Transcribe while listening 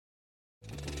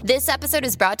This episode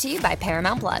is brought to you by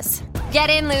Paramount Plus.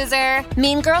 Get in, loser!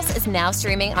 Mean Girls is now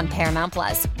streaming on Paramount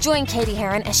Plus. Join Katie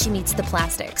Heron as she meets the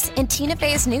plastics in Tina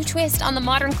Fey's new twist on the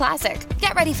modern classic.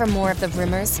 Get ready for more of the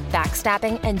rumors,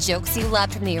 backstabbing, and jokes you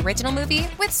loved from the original movie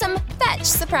with some fetch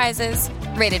surprises.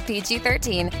 Rated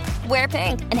PG-13. Wear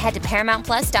pink and head to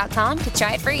ParamountPlus.com to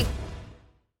try it free.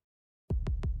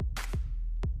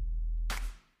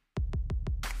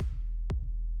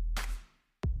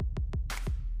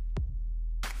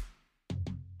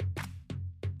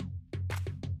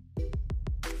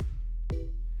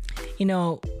 You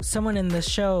know, someone in the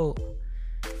show,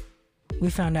 we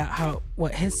found out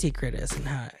what his secret is and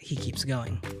how he keeps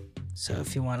going. So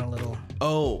if you want a little...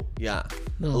 Oh, yeah.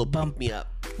 Little bump me up.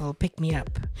 A little pick me up.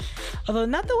 Although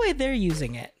not the way they're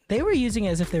using it. They were using it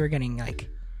as if they were getting like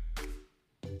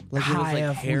it was high like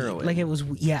of heroin. weed. Like it was,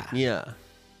 yeah. Yeah.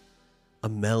 A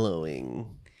mellowing.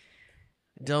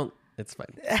 It's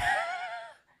fine.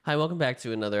 Hi, welcome back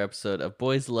to another episode of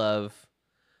Boys Love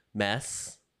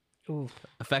Mess. Ooh.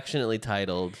 Affectionately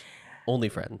titled Only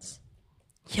Friends.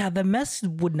 Yeah, the mess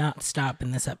would not stop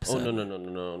in this episode. Oh,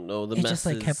 no. The it mess just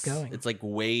like kept going. It's like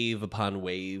wave upon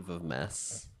wave of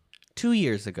mess. 2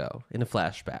 years ago, in a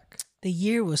flashback. The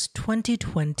year was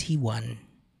 2021.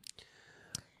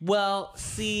 Well,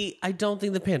 see, I don't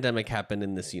think the pandemic happened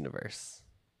in this universe.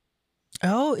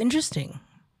 Oh, interesting.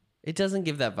 It doesn't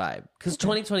give that vibe. Because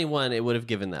 2021, it would have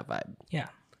given that vibe. Yeah.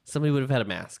 Somebody would have had a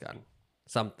mask on.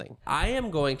 Something. I am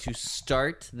going to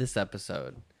start this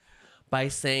episode by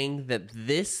saying that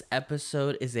this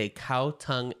episode is a cow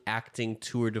tongue acting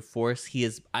tour de force.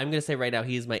 I'm going to say right now,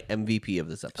 he is my MVP of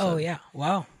this episode. Oh, yeah.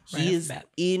 Wow. He is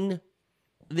in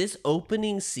this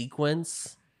opening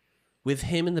sequence with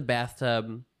him in the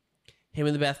bathtub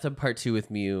part 2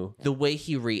 with Mew, the way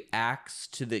he reacts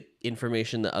to the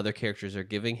information that other characters are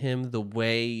giving him, the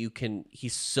way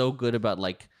he's so good about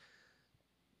like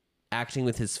acting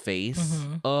with his face.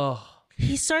 Mm-hmm. Oh,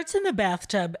 he starts in the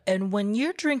bathtub, and when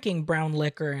you're drinking brown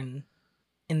liquor in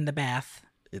the bath,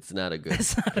 it's not a good.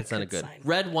 It's not a good sign.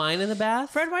 Red wine in the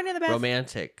bath. Red wine in the bath.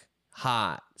 Romantic,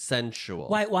 hot, sensual.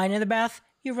 White wine in the bath.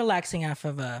 You're relaxing off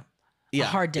of a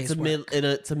hard day's work.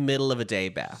 It's a middle of a day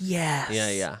bath. Yes.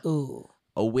 Yeah. Ooh.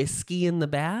 A whiskey in the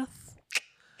bath.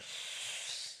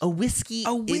 A whiskey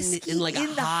in like a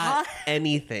hot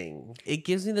anything. It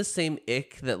gives me the same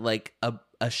ick that like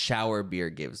a shower beer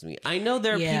gives me. I know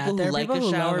there are people who like a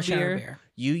shower beer.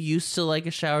 You used to like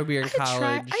a shower beer in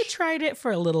college. I tried it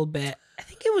for a little bit. I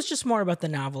think it was just more about the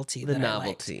novelty.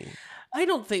 I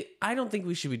don't think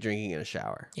we should be drinking in a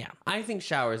shower. Yeah. I think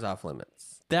showers off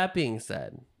limits. That being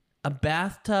said, a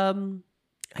bathtub,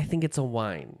 I think it's a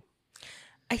wine.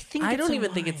 I don't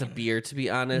even think it's a beer, to be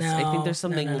honest. No, I think there's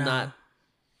something no. not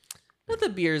the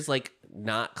beer's like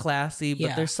not classy,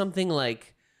 but there's something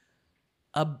like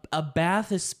a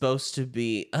bath is supposed to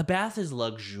be. A bath is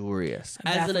luxurious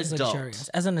as an adult.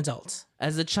 As an adult.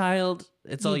 As a child,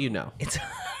 it's all you know. It's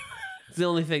the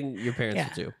only thing your parents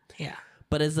would do. Yeah.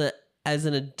 But as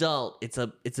an adult, it's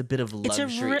a bit of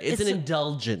luxury. It's an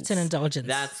indulgence. It's an indulgence.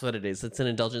 That's what it is. It's an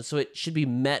indulgence. So it should be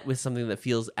met with something that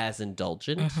feels as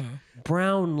indulgent. Mm-hmm.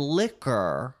 Brown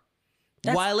liquor,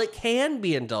 while it can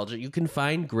be indulgent, you can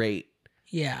find great.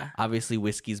 Yeah. Obviously,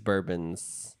 whiskeys,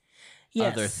 bourbons,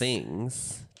 other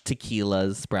things.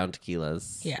 Tequilas, brown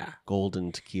tequilas. Yeah.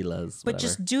 Golden tequilas. But whatever.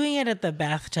 just doing it at the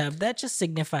bathtub, that just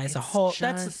signifies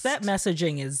that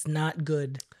messaging is not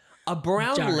good. A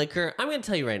brown liquor, I'm going to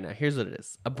tell you right now, here's what it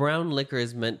is. A brown liquor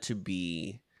is meant to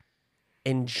be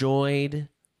enjoyed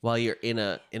while you're in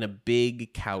a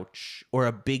big couch or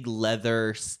a big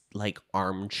leather like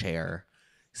armchair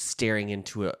staring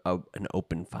into an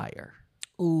open fire.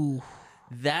 Ooh.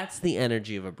 That's the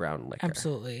energy of a brown liquor.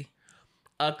 Absolutely.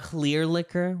 A clear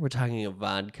liquor, we're talking of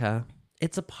vodka.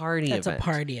 It's a party event. It's a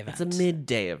party event. It's a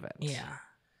midday event. Yeah.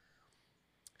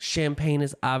 Champagne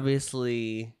is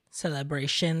obviously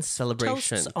Celebration,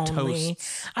 toasts only.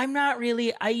 Toasts. I'm not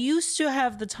really. I used to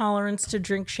have the tolerance to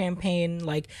drink champagne.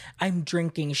 Like I'm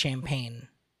drinking champagne.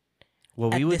 Well,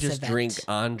 we would just event. drink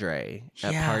Andre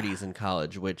at parties in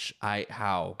college, which we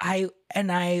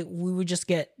would just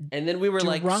get and then we were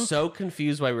like so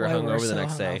confused why we were hungover the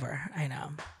next day. I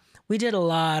know. We did a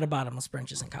lot of bottomless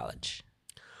brunches in college.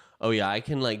 Oh yeah, I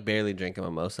can like barely drink a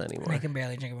mimosa anymore. I can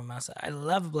barely drink a mimosa. I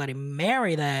love a Bloody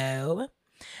Mary though.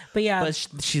 But yeah, but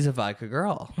she's a vodka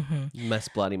girl. Mm-hmm. Miss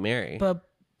Bloody Mary.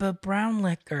 But brown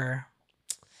liquor,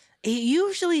 it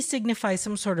usually signifies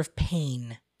some sort of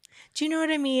pain. Do you know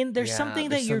what I mean? There's something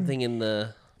that you're something in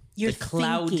the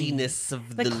cloudiness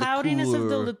of the cloudiness of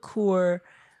the liqueur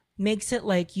makes it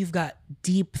like you've got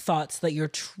deep thoughts that you're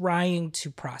trying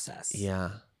to process.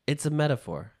 Yeah, it's a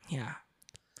metaphor. Yeah.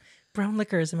 brown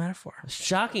liquor is a metaphor.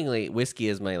 Shockingly, whiskey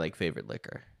is my favorite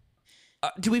liquor.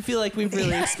 Do we feel like we've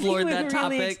really explored that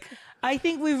topic? I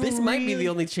think we've. This might be the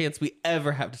only chance we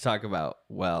ever have to talk about.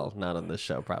 Well, not on this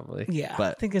show, probably. Yeah,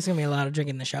 but I think there's gonna be a lot of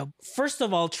drinking in the show. First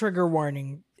of all, trigger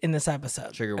warning in this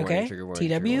episode. Trigger warning. Okay? Trigger warning.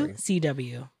 TW, trigger warning.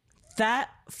 CW.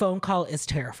 That phone call is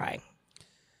terrifying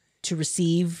to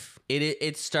receive.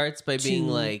 It starts by being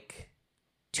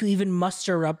to even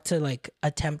muster up to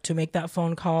attempt to make that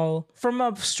phone call. From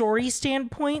a story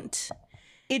standpoint,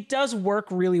 it does work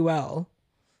really well.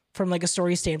 From a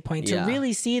story standpoint, to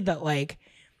really see that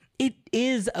it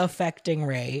is affecting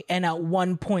Ray, and at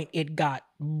one point it got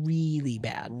really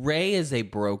bad. Ray is a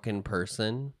broken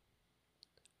person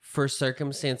for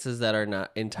circumstances that are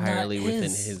not entirely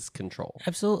within his control.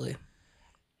 Absolutely.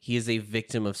 He is a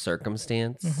victim of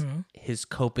circumstance. Mm-hmm. His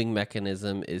coping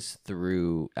mechanism is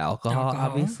through alcohol,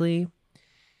 obviously.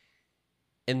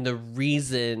 And the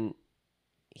reason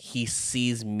he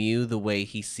sees Mew the way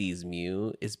he sees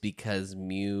Mew is because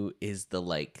Mew is the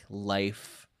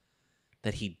life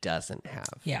that he doesn't have.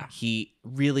 Yeah. He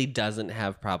really doesn't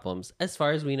have problems, as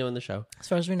far as we know in the show. As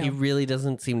far as we know. He really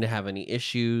doesn't seem to have any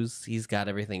issues. He's got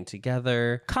everything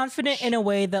together. Confident in a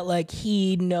way that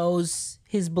he knows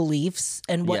his beliefs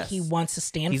and what he wants to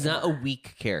stand He's for. not a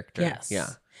weak character. Yes. Yeah.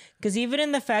 Because even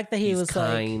in the fact that he was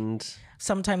kind.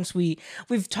 Sometimes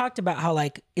we've talked about how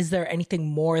is there anything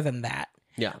more than that?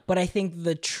 Yeah. But I think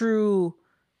the true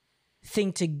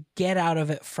thing to get out of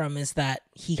it from is that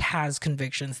he has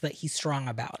convictions that he's strong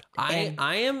about. I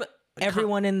am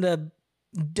everyone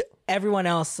everyone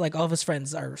else, all of his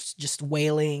friends, are just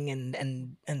wailing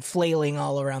and flailing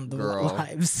all around their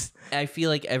lives. I feel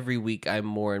like every week I'm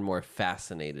more and more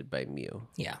fascinated by Mew.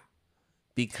 Yeah.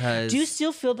 Because do you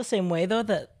still feel the same way though,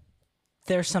 that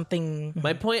there's something?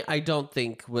 My point, I don't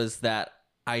think, was that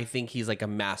I think he's a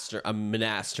master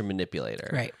manipulator.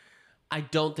 Right. I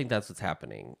don't think that's what's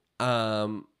happening.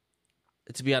 To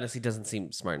be honest, he doesn't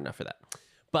seem smart enough for that.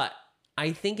 But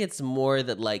I think it's more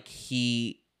that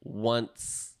he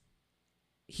wants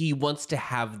to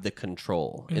have the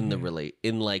control in the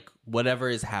in whatever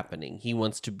is happening. He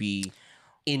wants to be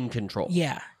in control.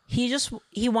 Yeah.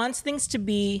 He wants things to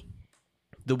be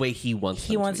the way he wants them.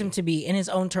 He wants them to be in his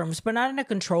own terms, but not in a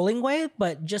controlling way,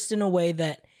 but just in a way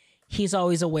that he's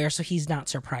always aware, so he's not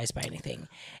surprised by anything.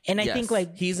 And I think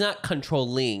he's not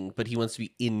controlling, but he wants to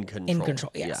be in control. In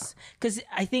control, yes. Because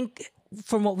I think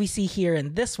from what we see here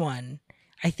in this one,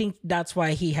 I think that's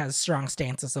why he has strong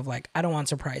stances of I don't want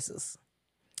surprises.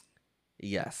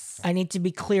 Yes. I need to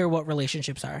be clear what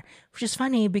relationships are, which is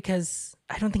funny because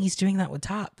I don't think he's doing that with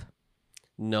Top.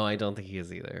 No, I don't think he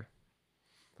is either.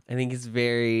 I think it's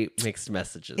very mixed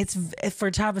messages.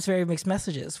 For Top, it's very mixed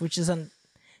messages, which is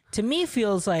to me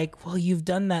feels well, you've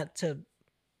done that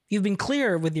you've been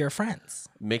clear with your friends.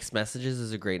 Mixed Messages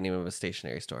is a great name of a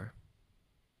stationery store.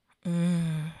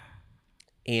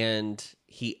 And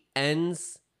he kind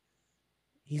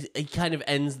of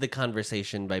ends the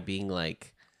conversation by being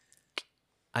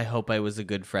I hope I was a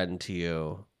good friend to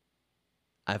you.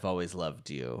 I've always loved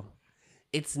you.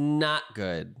 It's not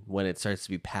good when it starts to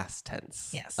be past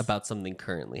tense. Yes. About something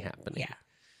currently happening.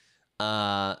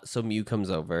 Yeah. So Mew comes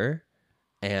over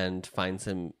and finds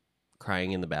him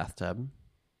crying in the bathtub.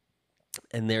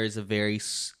 And there is a very,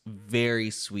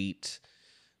 very sweet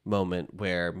moment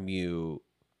where Mew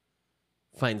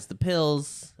finds the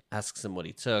pills, asks him what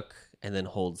he took, and then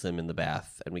holds him in the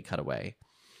bath, and we cut away.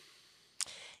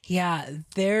 Yeah,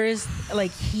 there's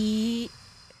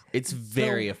It's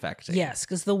very affecting. Yes,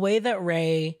 because the way that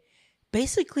Ray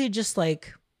basically just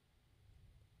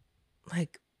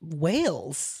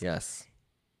wails. Yes.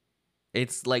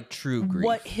 It's true grief.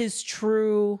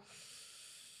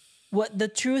 What the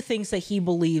true things that he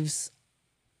believes,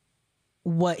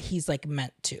 what he's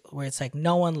meant to, where it's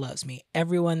no one loves me.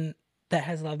 Everyone that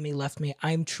has loved me left me.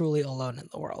 I'm truly alone in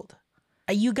the world.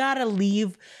 You gotta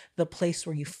leave the place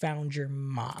where you found your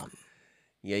mom.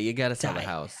 Yeah, you gotta sell the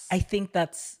house. I think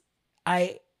that's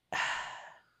because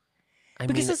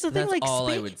that's the thing. That's all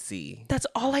I would see. That's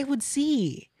all I would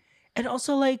see, and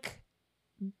also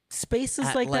spaces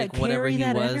At, that whatever carry he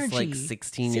that was, energy.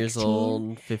 16 years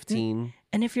old, 15.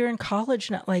 And if you're in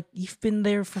college, not you've been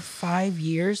there for 5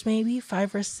 years, maybe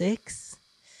 5 or 6,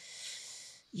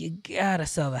 you gotta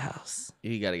sell the house.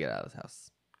 You gotta get out of the house.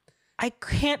 I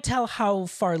can't tell how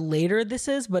far later this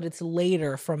is, but it's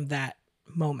later from that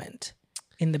moment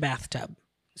in the bathtub.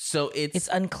 So it's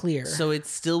unclear. So it's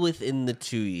still within the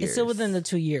 2 years. It's still within the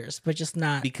 2 years, but just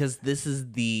not because this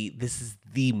is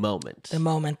the moment. The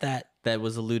moment that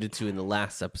was alluded to in the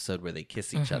last episode where they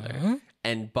kiss each other.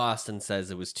 And Boston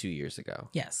says it was 2 years ago.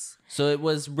 Yes. So it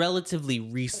was relatively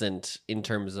recent in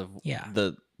terms of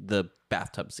the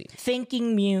bathtub scene.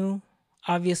 Thanking Mew,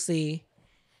 obviously.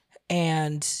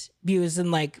 And Mew is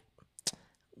in like,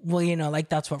 well, you know, like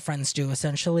that's what friends do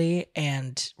essentially.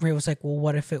 And Ray was like, well,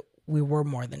 what if we were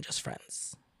more than just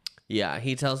friends? Yeah,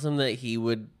 he tells him that he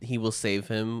will save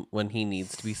him when he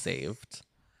needs to be saved.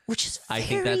 Which is I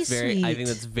think that's sweet.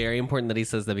 very important that he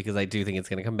says that, because I do think it's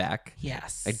going to come back.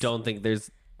 Yes. I don't think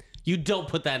you don't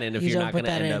put that in if you're not going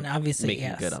to end up obviously,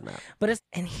 making good on that. But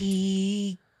and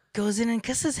he goes in and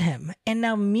kisses him. And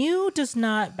now Mew does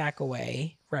not back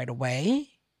away right away.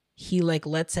 He like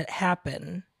lets it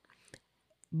happen.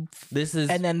 This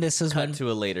is cut to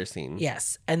a later scene.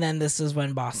 Yes. And then this is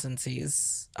when Boston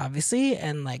sees, obviously,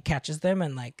 and like catches them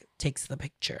and like takes the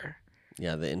picture.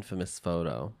 Yeah, the infamous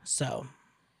photo. So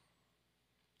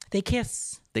they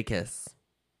kiss.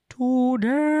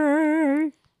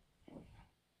 Today.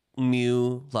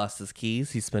 Mew lost his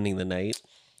keys. He's spending the night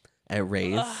at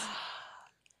Ray's.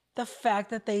 The fact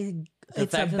that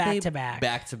it's a back-to-back.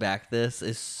 Back-to-back this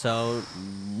is so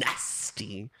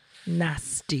nasty.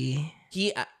 Nasty.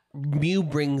 Mew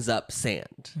brings up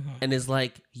Sand and is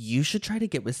like, you should try to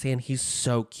get with Sand. He's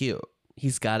so cute.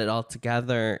 He's got it all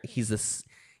together. He's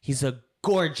a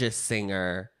gorgeous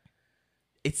singer.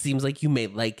 It seems like you may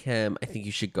like him. I think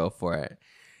you should go for it.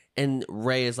 And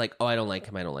Ray is like, oh, I don't like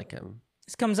him.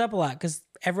 This comes up a lot because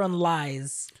everyone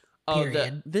lies.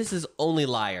 Period. This is only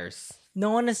liars.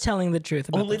 No one is telling the truth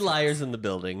about only liars in the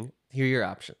building. Here are your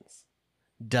options.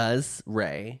 Does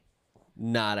Ray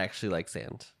not actually like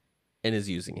Sand and is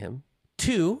using him?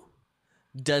 2,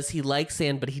 does he like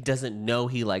Sand, but he doesn't know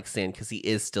he likes Sand because he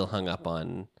is still hung up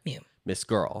on Miss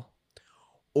Girl?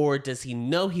 Or does he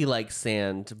know he likes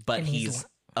Sand, but he's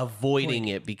avoiding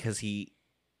it because he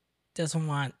doesn't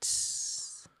want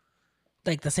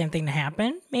like the same thing to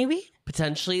happen? Maybe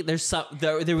potentially there has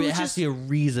to be a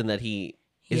reason that he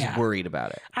is worried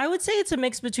about it. I would say it's a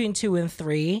mix between 2 and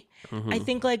 3. I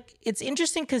think like it's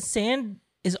interesting because Sand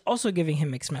is also giving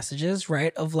him mixed messages,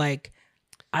 right? Of like,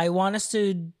 I want us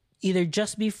to either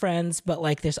just be friends, but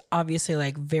like there's obviously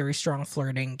like very strong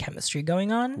flirting chemistry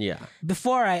going on. Yeah.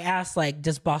 Before I asked like,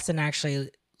 does Boston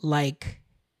actually like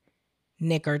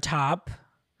Nick or Top?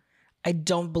 I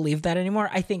don't believe that anymore.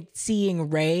 I think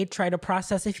seeing Ray try to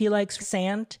process if he likes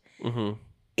Sand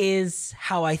is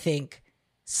how I think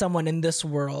someone in this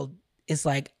world is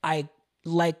like, I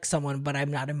like someone, but I'm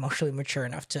not emotionally mature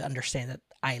enough to understand that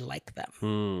I like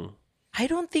them. I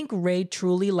don't think Ray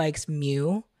truly likes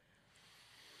Mew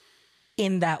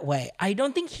in that way. I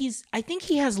think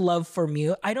he has love for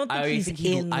Mew. I don't think he's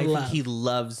in love. I think he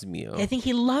loves Mew. I think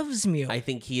he loves Mew. I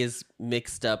think he is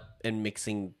mixed up and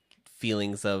mixing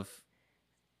feelings of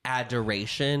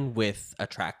adoration with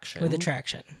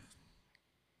attraction.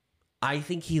 I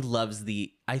think he loves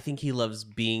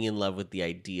being in love with the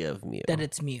idea of Mew. That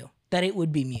it's Mew. That it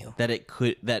would be Mew.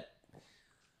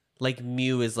 Like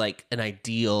Mew is like an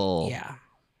ideal. Yeah.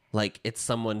 Like it's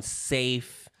someone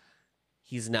safe.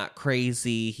 He's not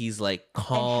crazy. He's like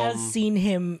calm. And has seen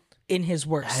him in his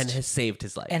worst. And has saved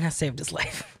his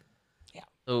life. Yeah.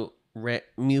 So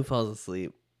Mew falls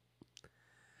asleep.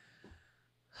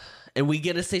 And we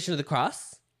get a Station of the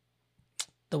Cross.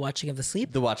 The Watching of the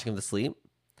Sleep.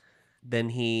 Then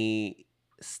he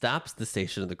stops the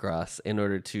Station of the Cross in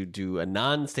order to do a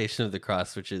non-Station of the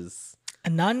Cross, which is a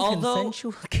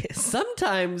non-consensual kiss.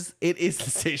 Sometimes it is the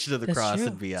Station of the Cross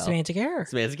in BL. Semantic error,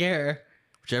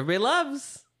 which everybody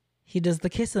loves. He does the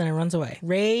kiss and then runs away.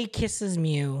 Ray kisses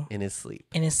Mew in his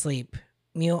sleep.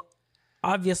 Mew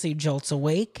obviously jolts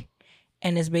awake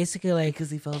and is basically like,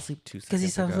 because he fell asleep 2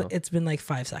 seconds ago. It's been like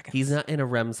 5 seconds. He's not in a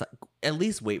REM cycle. At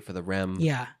least wait for the REM.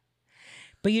 Yeah.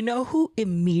 But you know who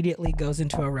immediately goes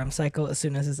into a REM cycle as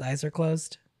soon as his eyes are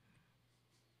closed?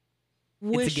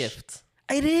 It's a gift.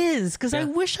 It is, because I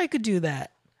wish I could do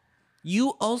that. You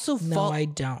also fall... No, I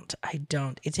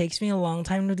don't. It takes me a long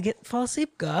time to fall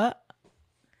asleep,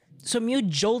 So Mew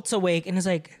jolts awake and is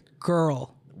like,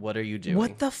 girl... What are you doing?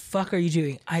 What the fuck are you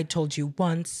doing? I told you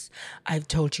once. I've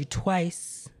told you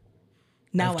twice.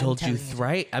 Now I've told you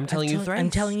thrice. I'm telling you thrice. I'm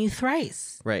telling you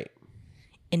thrice. Right.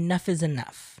 Enough is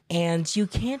enough. And you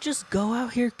can't just go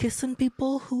out here kissing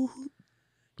people who...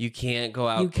 You can't go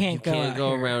out. You can't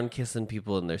go around kissing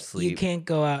people in their sleep. You can't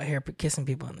go out here kissing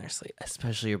people in their sleep.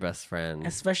 Especially your best friend.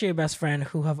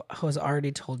 Who has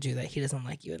already told you that he doesn't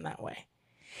like you in that way.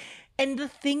 And the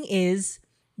thing is,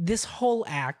 this whole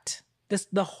act...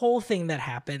 the whole thing that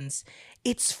happens,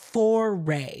 it's for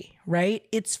Ray, right?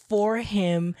 It's for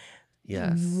him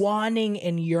wanting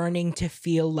and yearning to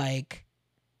feel like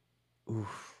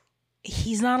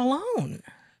he's not alone.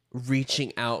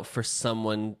 reaching out for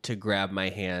someone to grab my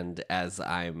hand as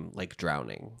I'm like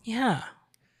drowning. Yeah.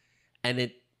 And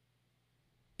it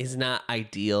is not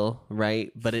ideal,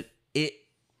 right? But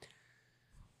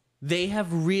they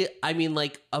have I mean,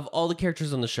 like, of all the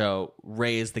characters on the show,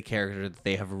 Ray is the character that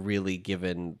they have really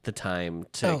given the time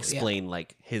to explain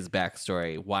like his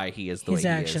backstory, why he is the way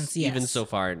actions, he is, yes. even so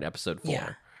far in episode 4.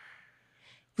 Yeah.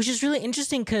 Which is really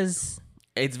interesting because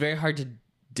it's very hard to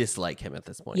dislike him at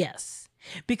this point. Yes.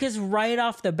 Because right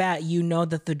off the bat, you know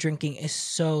that the drinking is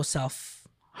so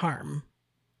self-harming.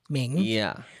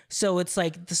 Yeah. So it's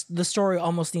like the story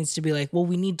almost needs to be like, well,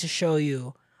 we need to show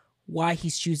you why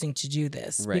he's choosing to do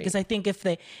this. Right. Because I think if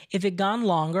it gone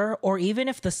longer, or even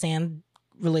if the sand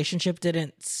relationship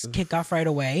didn't kick off right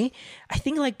away, I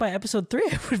think like by episode 3,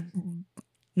 I would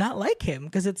not like him,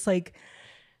 because it's like,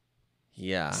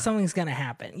 yeah, something's gonna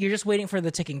happen. You're just waiting for the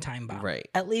ticking time bomb. Right.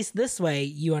 At least this way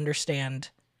you understand.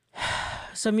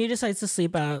 So Mew decides to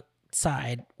sleep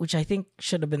outside, which I think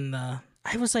should have been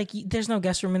I was like, there's no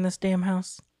guest room in this damn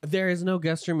house. There is no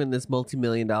guest room in this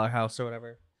multi-million-dollar house or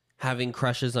whatever. Having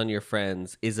crushes on your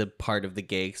friends is a part of the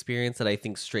gay experience that I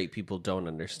think straight people don't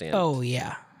understand. Oh,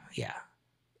 yeah. Yeah.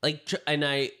 Like,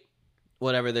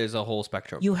 whatever, there's a whole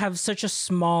spectrum. You have such a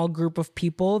small group of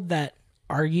people that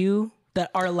are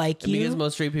like you. Because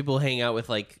most straight people hang out with,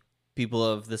 like, people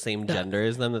of the same gender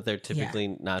as them that they're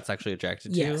typically not sexually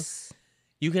attracted to. Yes.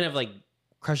 You can have, like,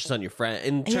 crushes on your friend.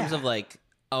 In terms of, like,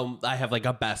 I have, like,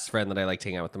 a best friend that I like to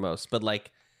hang out with the most. But, like,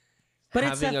 but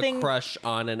having a crush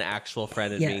on an actual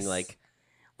friend and being like,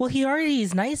 well, he already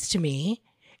is nice to me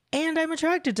and I'm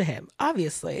attracted to him,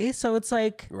 obviously. So it's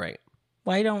like, right.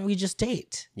 Why don't we just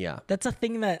date? Yeah. That's a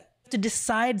thing that you have to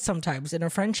decide sometimes in a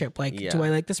friendship. Like, do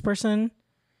I like this person?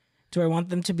 Do I want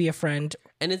them to be a friend?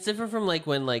 And it's different from like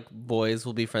when like boys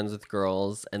will be friends with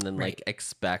girls and then like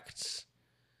expect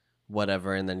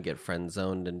whatever and then get friend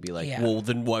zoned and be like, well,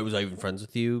 then why was I even friends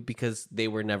with you? Because they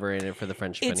were never in it for the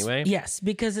friendship anyway. Yes,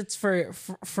 because it's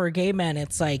for gay men,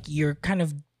 it's like you're kind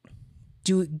of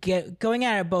going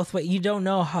at it both ways. You don't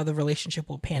know how the relationship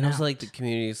will pan out. Also, like the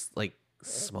community's like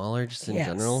smaller just in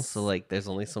general, so like there's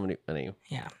only so many.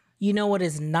 Yeah, you know what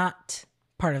is not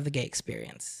part of the gay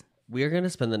experience? We are going to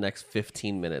spend the next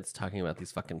 15 minutes talking about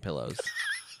these fucking pillows.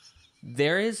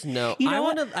 There is no. I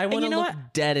want to look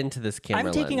dead into this camera.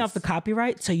 I'm taking lens. off the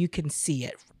copyright so you can see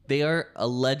it. They are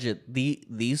alleged.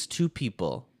 These two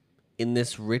people in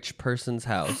this rich person's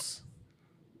house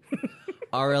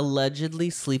are allegedly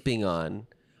sleeping on.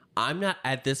 I'm not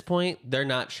at this point. They're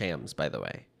not shams, by the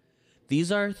way.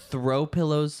 These are throw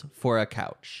pillows for a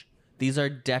couch. These are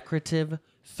decorative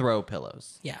throw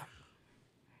pillows. Yeah.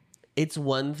 It's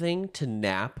one thing to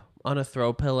nap on a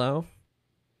throw pillow.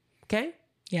 Okay?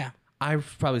 Yeah. I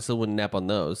probably still wouldn't nap on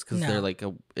those because they're like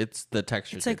it's the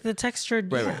texture. It's like the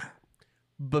textured. Right.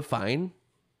 But fine.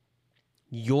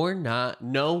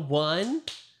 No one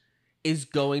is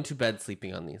going to bed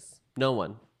sleeping on these. No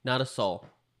one. Not a soul.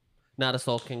 Not a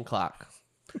soul can clock.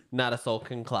 Not a soul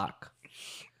can clock.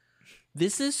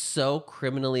 This is so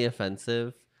criminally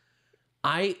offensive.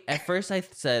 At first I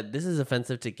said this is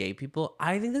offensive to gay people.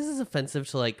 I think this is offensive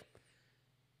to like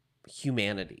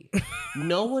humanity.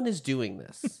 No one is doing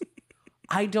this.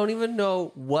 I don't even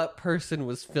know what person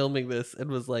was filming this and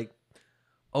was like,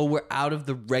 oh, we're out of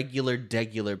the regular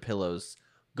degular pillows.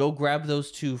 Go grab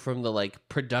those two from the like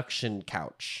production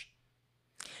couch.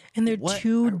 And they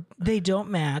don't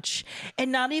match.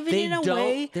 And not even in a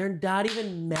way. They're not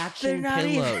even matching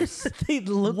pillows.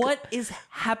 What is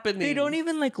happening? They don't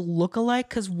even like look alike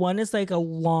because one is like a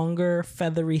longer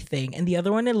feathery thing. And the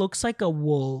other one, it looks like a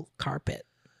wool carpet.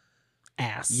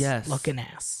 Looking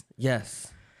ass. Yes.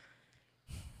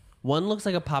 One looks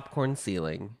like a popcorn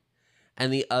ceiling,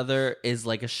 and the other is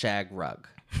like a shag rug.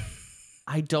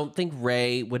 I don't think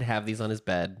Ray would have these on his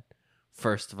bed.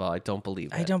 First of all, I don't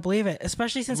believe it. I don't believe it,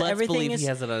 especially since everything is. He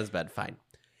has it on his bed. Fine.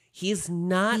 He's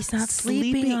not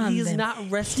sleeping on He's them.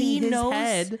 not resting his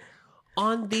head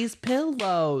on these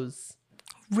pillows.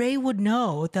 Ray would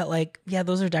know that, like, yeah,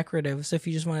 those are decorative. So if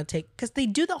you just want to take, because they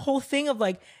do the whole thing of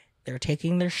like, they're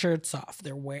taking their shirts off.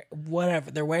 They're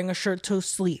wearing a shirt to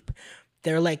sleep.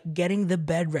 They're like getting the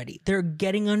bed ready. They're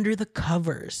getting under the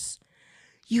covers.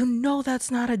 You know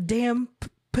that's not a damn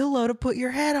pillow to put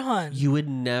your head on. You would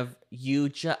never.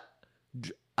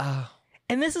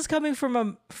 And this is coming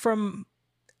from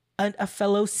a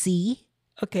fellow C,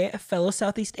 okay, a fellow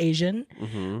Southeast Asian,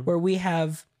 where we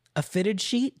have a fitted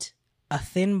sheet, a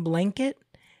thin blanket,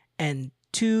 and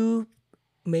two,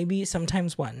 maybe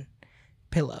sometimes one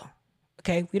pillow.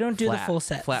 Okay, we don't do the full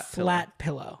set. Flat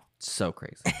pillow. So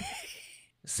crazy.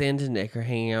 Sand and Nick are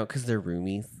hanging out because they're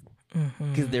roomies.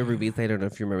 because they're roomies. I don't know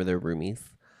if you remember, they're roomies.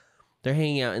 They're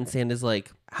hanging out, and Santa's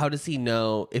like, how does he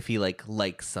know if he like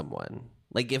likes someone?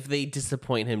 Like, if they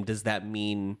disappoint him, does that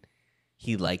mean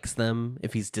he likes them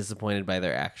if he's disappointed by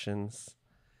their actions?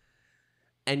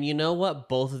 And you know what?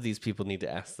 Both of these people need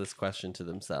to ask this question to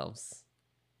themselves.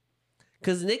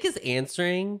 Because Nick is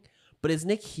answering, but is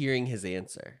Nick hearing his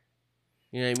answer?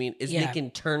 You know what I mean? Is Nick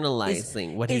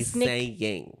internalizing what he's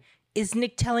saying? Is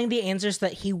Nick telling the answers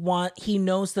that he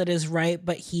knows that is right,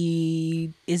 but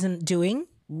he isn't doing?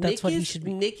 That's what he should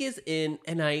be. Nick is in,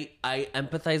 and I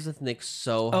empathize with Nick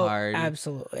so hard.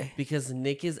 Absolutely. Because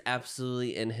Nick is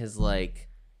absolutely in his like,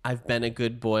 I've been a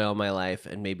good boy all my life,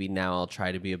 and maybe now I'll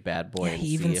try to be a bad boy and he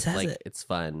see even if says like it. It's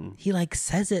fun. He like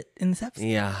says it in this episode.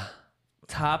 Yeah.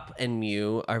 Top and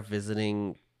Mew are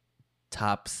visiting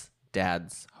Top's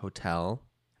dad's hotel.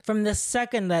 From the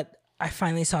second that I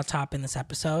finally saw Top in this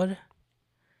episode,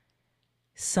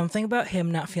 something about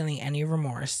him not feeling any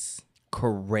remorse.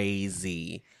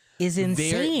 Crazy. Is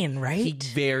insane, right? He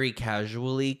very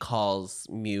casually calls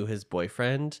Mew his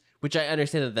boyfriend, which I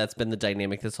understand that that's been the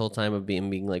dynamic this whole time of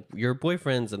being like, you're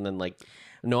boyfriends, and then like,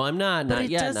 no, I'm not yet, not officially.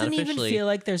 But it doesn't even feel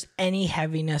like there's any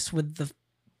heaviness with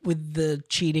the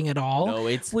cheating at all. No,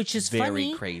 it's which is very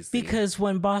funny crazy. Because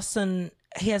when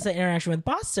he has that interaction with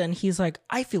Boston, he's like,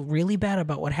 I feel really bad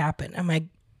about what happened. I'm like,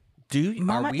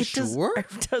 Mama, are we sure?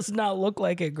 It does not look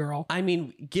like it, girl. I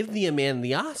mean, give the man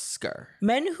the Oscar.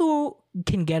 Men who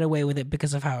can get away with it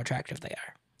because of how attractive they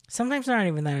are. Sometimes they're not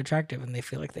even that attractive and they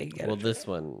feel like they get it. Well, this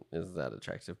one is that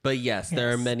attractive. But yes,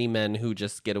 there are many men who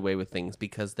just get away with things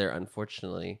because they're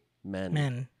unfortunately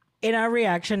men. In our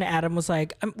reaction, Adam was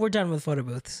like, we're done with photo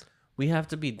booths. We have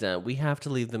to be done. We have to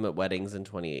leave them at weddings in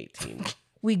 2018.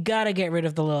 We gotta get rid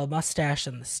of the little mustache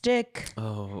and the stick.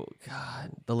 Oh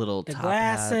God, the top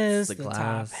glasses, hats, the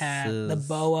top hat, the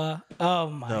boa. Oh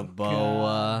my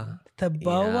God. The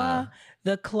boa, Yeah.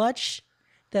 the clutch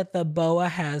that the boa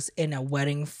has in a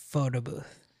wedding photo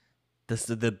booth.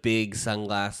 The big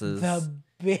sunglasses,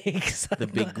 The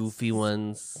big goofy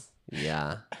ones.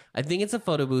 Yeah, I think it's a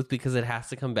photo booth because it has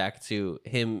to come back to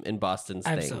him and Boston's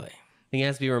Absolutely. thing. I think it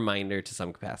has to be a reminder to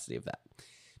some capacity of that.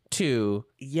 2,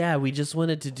 yeah, we just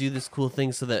wanted to do this cool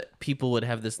thing so that people would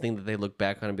have this thing that they look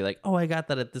back on and be like, oh, I got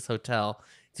that at this hotel.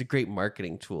 It's a great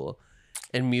marketing tool.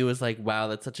 And Mew was like, wow,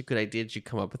 that's such a good idea. Did you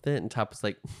come up with it? And Top was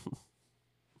like,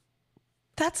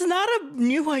 That's not a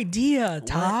new idea,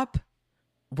 Top.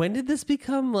 when did this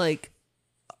become like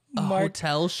a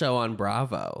hotel show on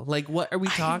Bravo? Like, what are we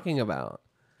talking about?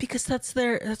 Because that's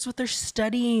what they're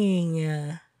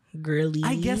studying. Girly.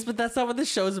 I guess, but that's not what the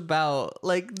show's about.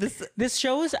 Like This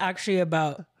show is actually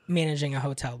about managing a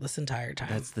hotel this entire time.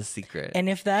 That's the secret. And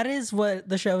if that is what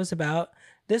the show is about,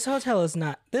 this hotel is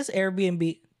not. This Airbnb,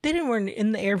 they didn't work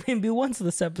in the Airbnb once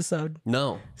this episode.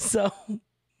 No. So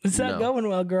it's not going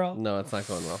well, girl. No, it's not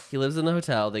going well. He lives in the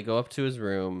hotel. They go up to his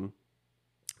room.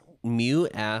 Mew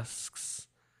asks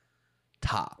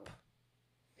Top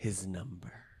his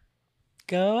number.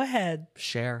 Go ahead.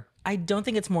 Share. I don't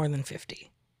think it's more than 50.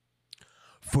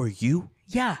 For you?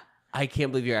 Yeah. I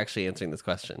can't believe you're actually answering this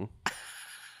question.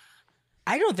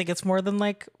 I don't think it's more than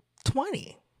like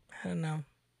 20. I don't know.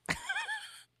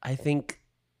 I think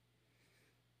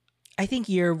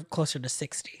you're closer to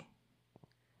 60.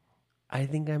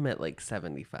 I'm at like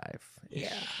 75.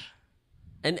 Yeah.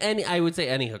 And I would say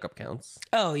any hookup counts.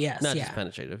 Oh, yes. Not yeah. just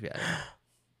penetrative, yeah.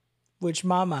 Which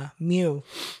Mama, Mew,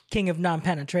 king of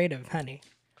non-penetrative, honey.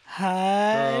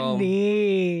 Honey.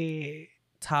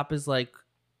 Top is like,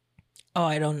 oh,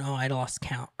 I don't know. I lost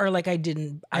count. Or like I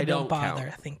don't bother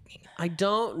count. thinking. I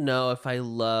don't know if I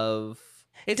love...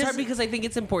 It's hard because I think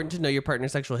it's important to know your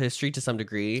partner's sexual history to some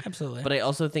degree. Absolutely. But I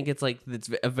also think it's like, it's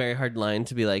a very hard line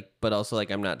to be like, but also like,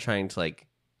 I'm not trying to like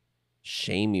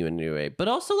shame you in any way. But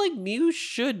also like Mew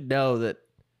should know that,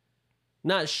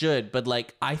 not should, but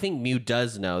like, I think Mew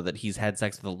does know that he's had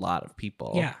sex with a lot of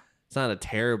people. Yeah. It's not a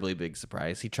terribly big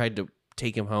surprise. He tried to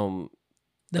take him home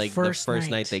the first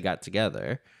night they got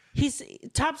together.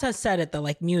 Tops has said it though,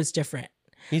 like Mew is different.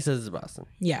 He says it's Boston.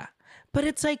 Yeah. But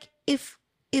it's like if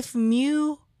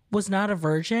Mew was not a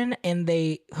virgin and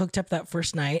they hooked up that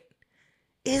first night,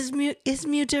 is Mew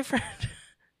different?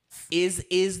 Is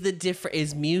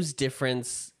Mew's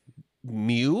difference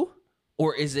Mew,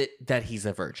 or is it that he's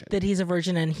a virgin? That he's a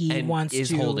virgin and he wants is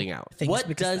to holding out.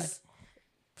 What does that.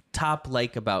 Top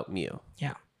like about Mew?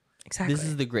 Yeah. Exactly. This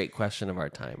is the great question of our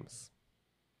times.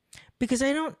 Because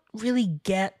I don't really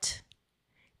get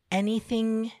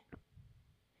anything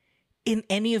in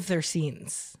any of their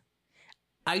scenes.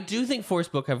 I do think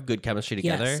Forrest Book have good chemistry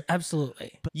together. Yes,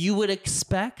 absolutely. But you would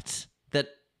expect that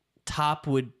Top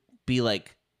would be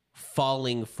like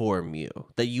falling for Mew.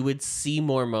 That you would see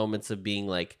more moments of being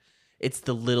like, it's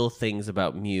the little things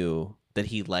about Mew that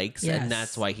he likes, Yes. and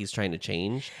that's why he's trying to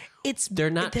change. They're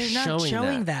not showing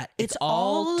showing that. It's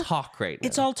all talk right now.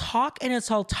 It's all talk, and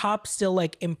it's all Top still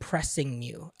like impressing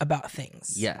you about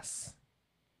things. Yes.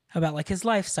 About like his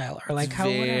lifestyle or like It's how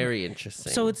very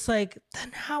interesting. So it's like,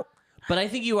 then how? But I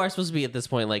think you are supposed to be at this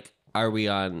point like, are we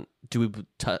on? Do we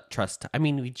trust? I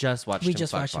mean, we just watched. We him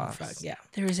just fuck watched him boss. fuck. Yeah,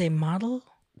 there is a model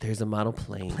There's a model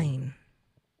plane,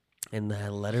 and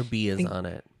the letter B is on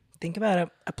it. Think about it,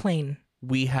 a plane.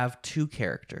 We have two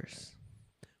characters.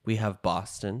 We have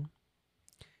Boston,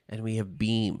 and we have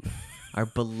Beam, our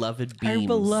beloved Beams. Our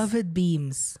beloved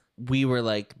Beams. We were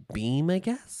like, Beam, I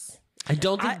guess. I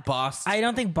don't think Boston. I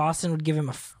don't think Boston would give him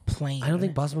a plane. I don't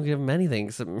think Boston would give him anything.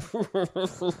 Except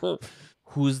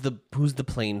who's the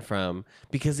plane from?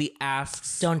 Because he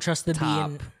asks. Don't trust the Top.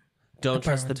 bee in. Don't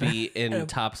trust the bee in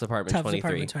Top's apartment Top's 23.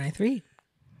 apartment 23.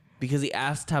 Because he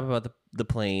asked Top about the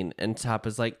plane, and Top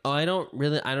is like, "Oh, I don't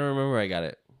remember where I got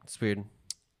it. It's weird.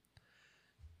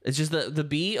 It's just the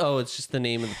bee. Oh, it's just the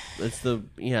name of it's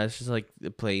just like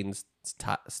the plane's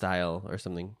style or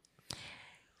something."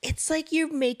 It's like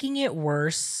you're making it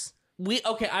worse.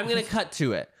 I'm gonna cut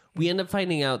to it. We end up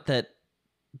finding out that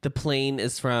the plane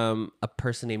is from a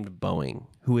person named Boeing,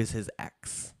 who is his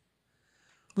ex.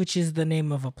 Which is the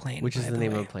name of a plane. Which is the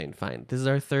name of a plane. Fine. This is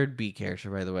our third B character,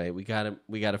 by the way. We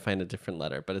gotta find a different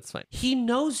letter, but it's fine. He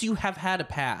knows you have had a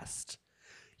past.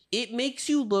 It makes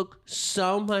you look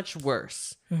so much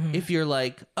worse if you're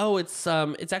like, oh, it's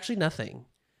actually nothing.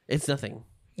 It's nothing.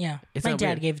 Yeah. It's my not dad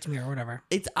weird. gave it to me or whatever.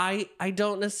 It's I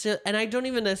don't necessarily, and I don't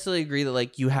even necessarily agree that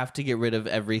like you have to get rid of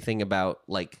everything about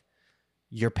like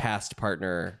your past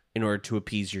partner in order to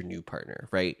appease your new partner,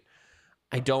 right?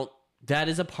 That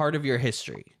is a part of your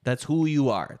history. That's who you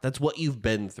are. That's what you've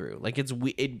been through. Like it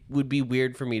would be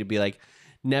weird for me to be like,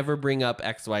 never bring up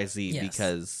XYZ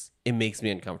because it makes me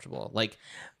uncomfortable. Like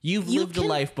you lived a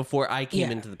life before I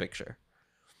came into the picture.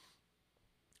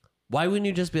 Why wouldn't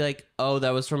you just be like, oh,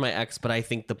 that was from my ex, but I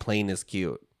think the plane is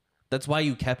cute. That's why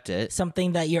you kept it.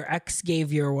 Something that your ex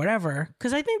gave you or whatever.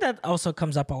 Because I think that also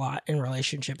comes up a lot in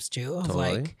relationships too. Of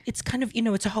like, it's kind of,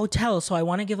 it's a hotel. So I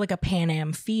want to give like a Pan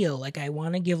Am feel. Like I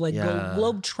want to give like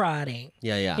globe trotting.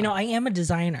 Yeah. I am a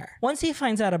designer. Once he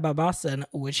finds out about Boston,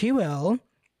 which he will,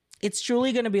 it's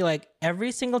truly going to be like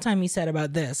every single time he said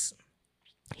about this,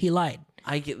 he lied.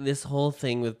 I get this whole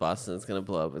thing with Boston is gonna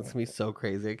blow up. It's gonna be so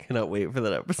crazy. I cannot wait for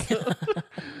that episode.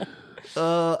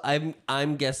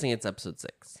 I'm guessing it's episode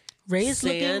 6.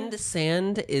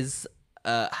 Sand is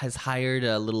has hired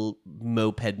a little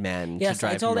moped man to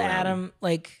drive I told him around. Adam,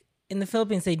 like in the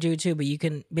Philippines they do too, but you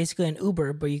can basically an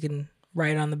Uber, but you can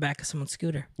ride on the back of someone's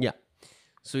scooter. Yeah.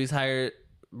 So he's hired.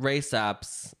 Ray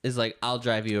stops, is like, I'll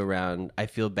drive you around. I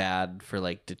feel bad for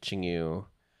like ditching you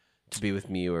to be with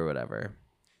me or whatever.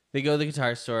 They go to the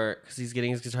guitar store because he's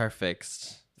getting his guitar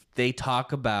fixed. They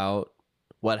talk about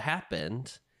what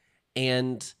happened,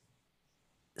 and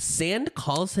Sand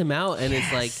calls him out and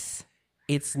it's like,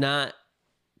 it's not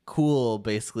cool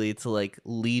basically to like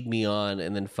lead me on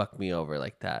and then fuck me over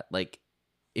like that. Like,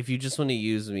 if you just want to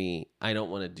use me, I don't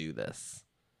want to do this.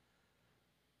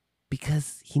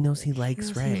 Because he knows he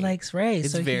likes Ray. He likes Ray.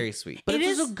 It's so very sweet. But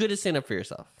it's also good to stand up for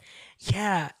yourself.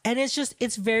 Yeah. And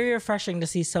it's very refreshing to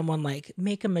see someone like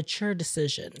make a mature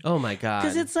decision. Oh my God.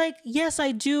 Because it's like, yes,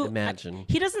 I do. Imagine.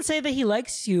 He doesn't say that he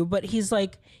likes you, but he's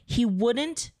like, he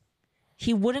wouldn't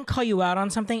call you out on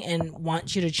something and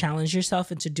want you to challenge yourself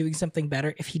into doing something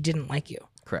better if he didn't like you.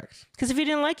 Correct. Because if he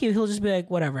didn't like you, he'll just be like,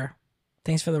 whatever.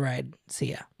 Thanks for the ride.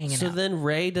 See ya. Hanging out. Then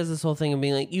Ray does this whole thing of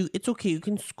being like, it's okay, you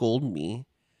can scold me.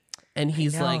 And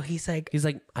he's like,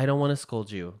 I don't want to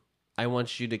scold you. I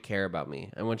want you to care about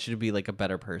me. I want you to be like a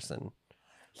better person.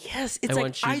 Yes, it's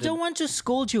like, I don't want to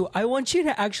scold you. I want you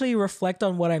to actually reflect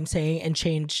on what I'm saying and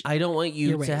change. I don't want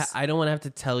you to, I don't want to have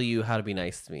to tell you how to be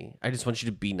nice to me. I just want you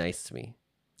to be nice to me.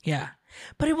 Yeah.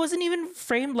 But it wasn't even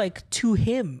framed like to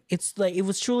him. It's like, it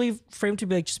was truly framed to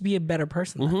be like, just be a better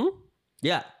person. Mm-hmm.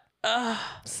 Yeah.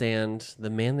 Sand, the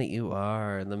man that you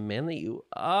are, and the man that you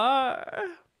are.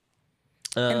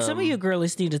 And some of you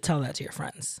girlies need to tell that to your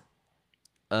friends.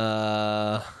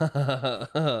 Top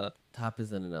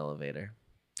is in an elevator.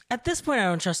 At this point, I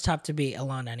don't trust Top to be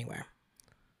alone anywhere.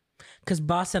 Because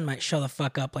Boston might show the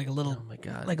fuck up like a little, oh my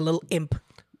God, like a little imp.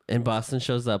 And Boston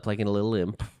shows up like in a little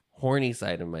imp. Horny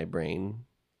side of my brain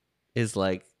is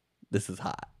like, this is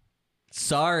hot.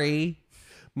 Sorry.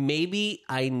 Maybe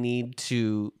I need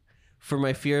to, for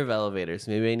my fear of elevators,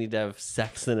 maybe I need to have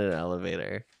sex in an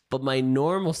elevator. But my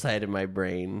normal side of my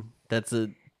brain, that's a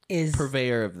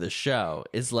purveyor of the show,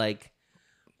 is like,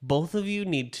 both of you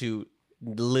need to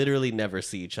literally never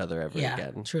see each other ever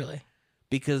again. Truly.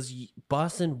 Because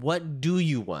Boston, what do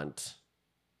you want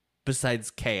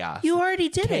besides chaos? You already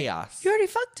did chaos. You already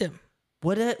fucked him.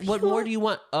 What more do you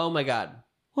want? Oh my God.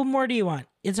 What more do you want?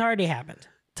 It's already happened.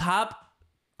 Top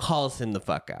calls him the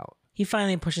fuck out. He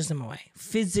finally pushes him away.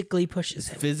 Physically pushes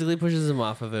him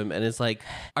off of him and is like,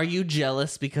 are you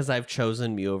jealous because I've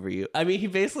chosen me over you? I mean, he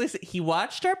basically he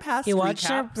watched our past He watched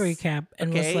our recap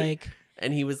and was like...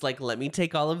 And he was like, let me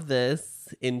take all of this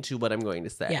into what I'm going to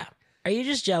say. Yeah. Are you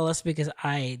just jealous because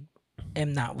I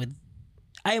am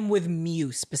with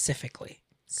Mew specifically?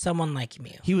 Someone like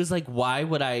Mew. He was like, why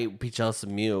would I be jealous of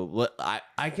Mew? What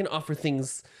I can offer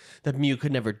things that Mew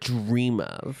could never dream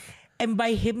of. And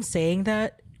by him saying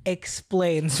that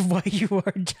explains why you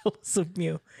are jealous of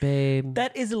Mew. Babe.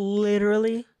 That is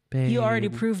literally... Babe. You already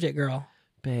proved it, girl.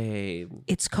 Babe.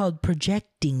 It's called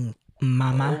projecting,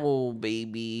 mama. Oh,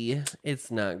 baby.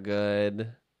 It's not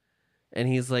good. And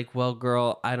he's like, well,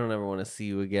 girl, I don't ever want to see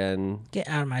you again. Get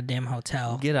out of my damn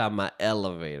hotel. Get out of my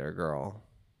elevator, girl.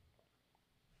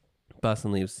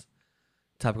 Boston leaves.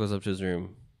 Top goes up to his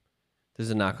room. There's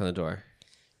a knock on the door.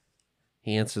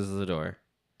 He answers the door.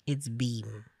 It's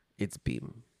Beam. It's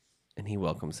Beam. And he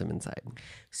welcomes him inside.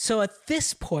 So at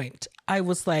this point, I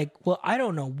was like, well, I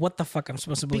don't know what the fuck I'm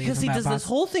supposed to believe. Because he does this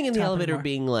whole thing in the elevator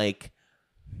being like,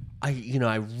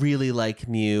 I really like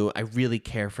Mew. I really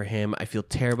care for him. I feel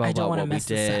terrible about what we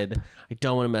did. I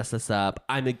don't want to mess this up.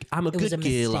 I'm a good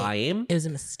girl. I am. It was a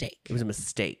mistake. It was a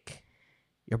mistake.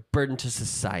 You're a burden to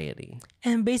society.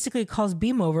 And basically calls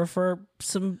Beam over for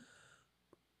some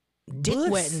dick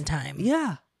wetting time.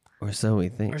 Yeah. Or so we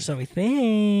think.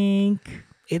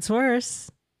 It's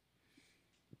worse.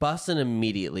 Boston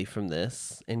immediately from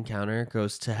this encounter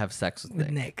goes to have sex with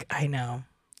Nick. I know.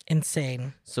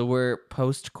 Insane. So we're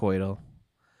post-coital.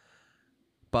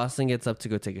 Boston gets up to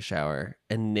go take a shower,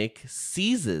 and Nick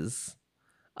seizes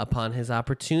upon his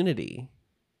opportunity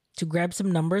to grab some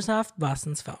numbers off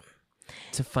Boston's phone.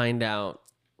 To find out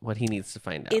what he needs to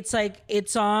find out. It's like,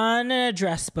 it's on an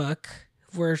address book.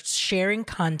 We're sharing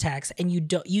contacts, and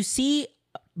you see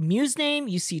Mew's name,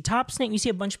 you see Top's name, you see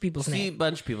a bunch of people's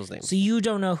names. So you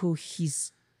don't know who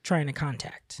he's trying to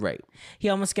contact. Right. He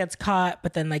almost gets caught,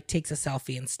 but then like takes a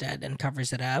selfie instead and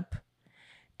covers it up.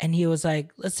 And he was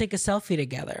like, let's take a selfie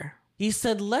together. He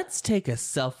said, let's take a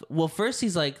selfie. Well, first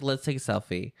he's like, let's take a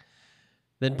selfie.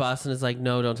 Then Boston is like,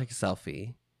 no, don't take a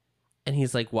selfie. And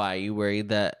he's like, why? Are you worried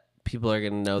that people are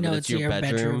going to know that it's your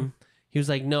bedroom? He was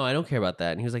like, no, I don't care about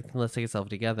that. And he was like, let's take a selfie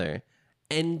together.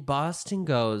 And Boston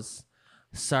goes,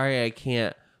 sorry, I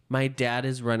can't. My dad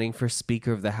is running for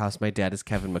Speaker of the House. My dad is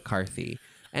Kevin McCarthy.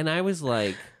 And I was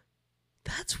like,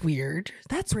 that's weird.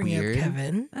 That's weird.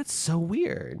 Kevin. That's so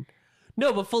weird.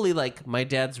 No, but fully like, my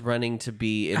dad's running to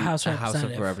be in a House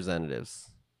of Representatives.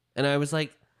 And I was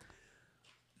like,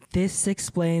 this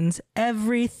explains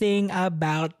everything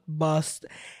about Boston.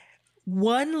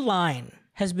 One line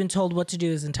has been told what to do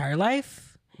his entire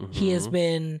life. Mm-hmm. He has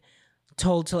been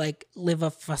told to like live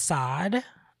a facade,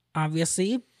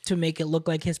 obviously, to make it look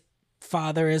like his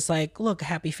father is like, look,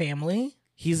 happy family.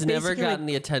 He's never gotten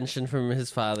the attention from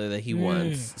his father that he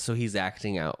wants, so he's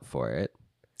acting out for it.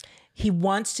 He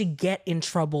wants to get in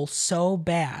trouble so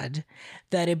bad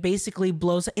that it basically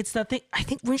blows. It's that thing. I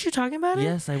think, weren't you talking about it?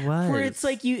 Yes, I was. Where it's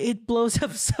like it blows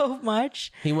up so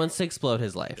much. He wants to explode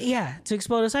his life. Yeah, to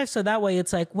explode his life. So that way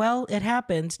it's like, well, it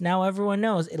happened. Now everyone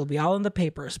knows. It'll be all in the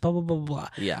papers, blah, blah, blah, blah.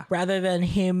 Yeah. Rather than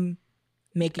him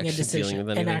making a decision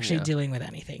and actually dealing with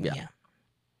anything. Yeah.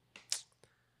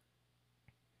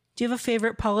 Do you have a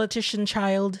favorite politician's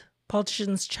child? I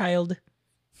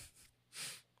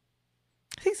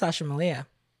think Sasha Malia.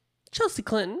 Chelsea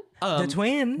Clinton. The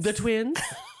twins.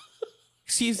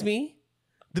 Excuse me.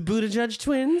 The Buttigieg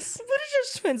twins.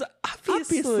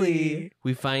 Obviously.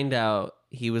 We find out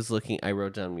he was looking. I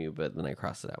wrote down Mew, but then I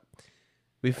crossed it out.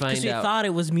 We thought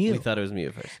it was Mew. We thought it was Mew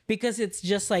at first. Because it's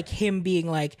just like him being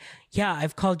like, yeah,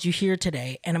 I've called you here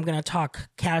today and I'm going to talk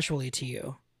casually to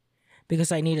you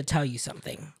because I need to tell you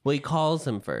something. Well, he calls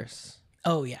him first.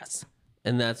 Oh, yes.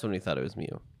 And that's when we thought it was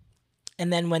Mew.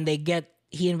 And then when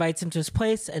he invites him to his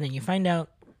place, and then you find out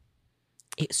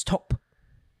it's Top.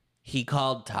 He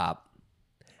called Top.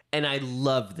 And I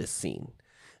love this scene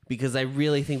because I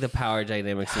really think the power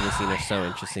dynamics in the scene are so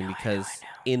interesting because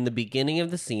in the beginning of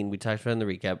the scene, we talked about in the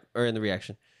recap or in the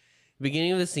reaction,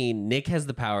 beginning of the scene, Nick has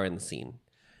the power in the scene.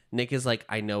 Nick is like,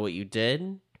 I know what you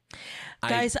did.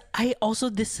 Guys,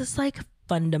 this is like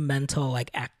fundamental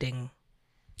like acting.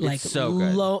 Like it's so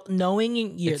good.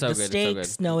 Knowing the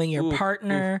stakes, knowing your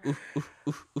partner.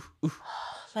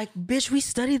 Like, bitch, we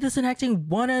studied this in acting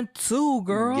 1 and 2,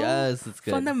 girl. Yes, it's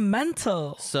good.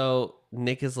 Fundamental. So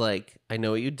Nick is like, I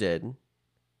know what you did.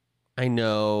 I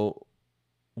know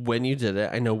when you did it.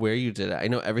 I know where you did it. I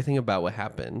know everything about what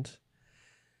happened.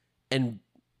 And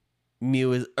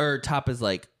Top is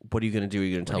like, what are you going to do? Are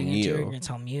you going to tell Mew? You're going to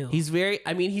tell Mew.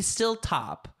 He's still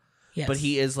Top. Yes. But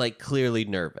he is like clearly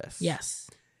nervous. Yes.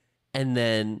 And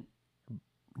then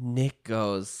Nick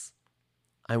goes,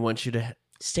 I want you to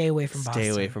stay away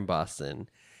from Boston.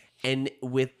 And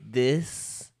with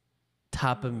this,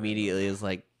 Top immediately is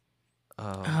like,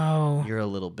 oh, you're a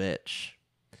little bitch.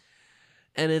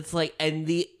 And it's like, and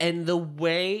the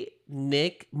way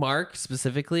Mark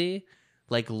specifically,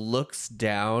 like looks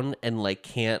down and like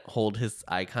can't hold his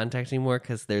eye contact anymore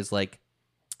because there's like,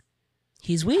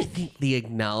 he's weak. I think the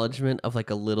acknowledgement of like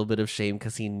a little bit of shame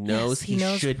because he knows he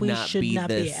should not be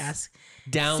this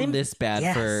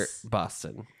bad for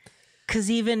Boston.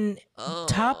 Because even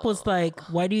Top was like,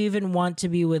 why do you even want to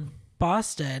be with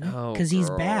Boston? Because he's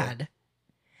bad.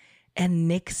 And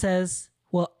Nick says,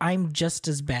 well, I'm just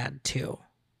as bad too.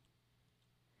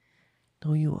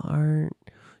 No, you aren't.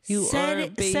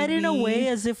 Said in a way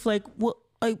as if like, well,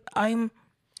 I'm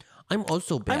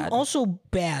also bad. I'm also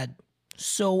bad.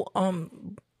 So,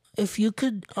 if you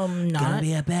could, not. Gonna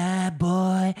be a bad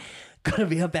boy. Gonna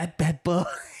be a bad boy.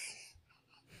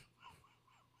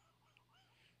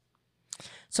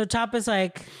 So Top is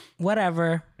like,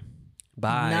 whatever.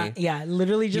 Bye.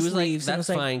 Literally just he was leaves. Like, that's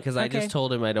fine, because I just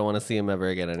told him I don't want to see him ever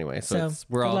again anyway. So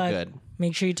we're all good.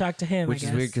 Make sure you talk to him, Which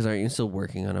is weird, because aren't you still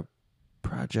working on a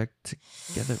project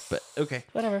together? But okay.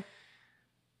 Whatever.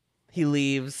 He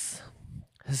leaves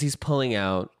as he's pulling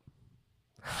out.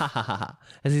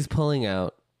 As he's pulling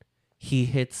out, he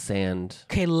hits sand.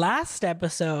 Okay, last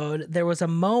episode, there was a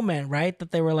moment, right,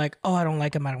 that they were like, oh, I don't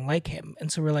like him.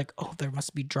 And so we're like, oh, there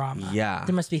must be drama. Yeah.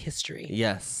 There must be history.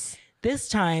 Yes. This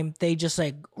time, they just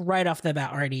like right off the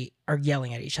bat already are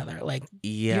yelling at each other. Like,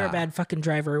 you're a bad fucking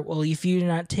driver. Well, if you're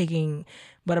not taking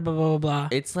blah, blah, blah, blah, blah.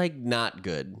 It's like not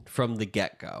good from the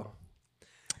get-go.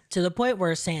 To the point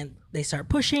where they start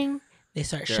pushing. They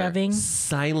start shoving.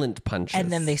 Silent punches. And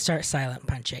then they start silent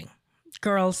punching.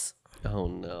 Girls. Oh,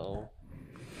 no.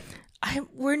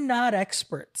 We're not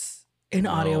experts in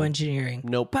audio engineering.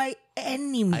 Nope. By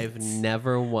any means. I've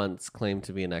never once claimed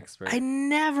to be an expert. I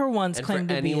never once claimed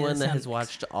to be an expert. For anyone that has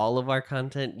watched all of our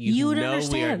content, you know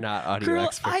we are not audio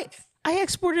experts. I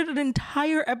exported an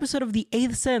entire episode of The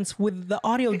Eighth Sense with the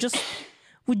audio just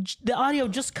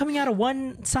coming out of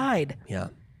one side. Yeah.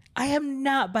 I am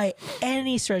not by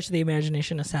any stretch of the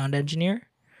imagination a sound engineer.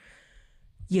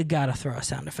 You gotta throw a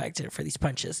sound effect in for these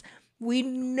punches. We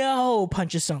know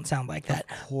punches don't sound like that.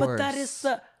 Of course.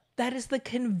 But that is the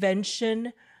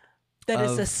convention that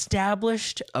is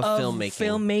established of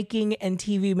filmmaking and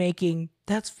TV making.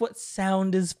 That's what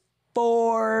sound is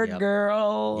for,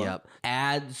 girl. Yep.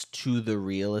 Adds to the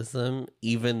realism,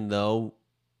 even though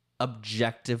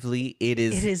objectively it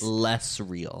is less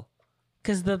real.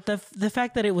 Because the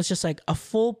fact that it was just like a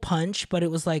full punch, but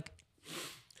it was like,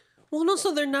 well, no,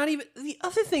 so they're not even. The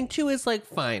other thing too is like,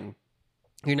 fine,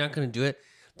 you're not going to do it.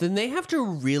 Then they have to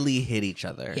really hit each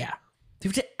other. Yeah. They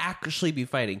have to actually be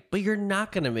fighting, but you're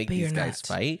not going to make these guys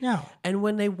fight. No. And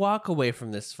when they walk away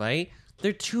from this fight,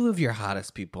 they're two of your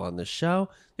hottest people on the show.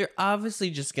 They're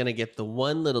obviously just going to get the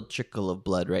one little trickle of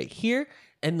blood right here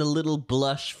and the little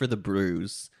blush for the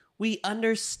bruise. We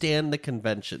understand the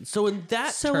convention. So in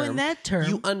that term,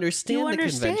 you understand the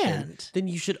convention. Then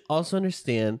you should also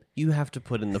understand you have to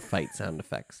put in the fight sound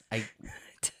effects.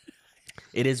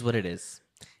 It is what it is.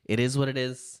 It is what it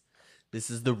is.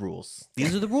 This is the rules.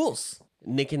 These are the rules.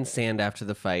 Nick and Sand after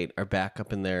the fight are back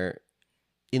up in their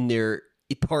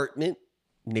apartment.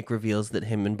 Nick reveals that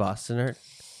him and Boston are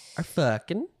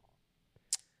fucking.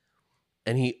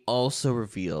 And he also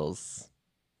reveals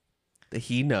that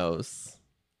he knows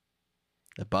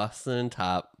that Boston and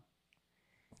Top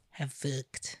have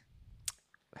fucked.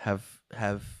 Have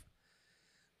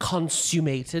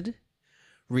consummated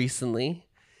recently.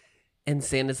 And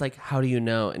Sand is like, how do you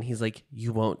know? And he's like,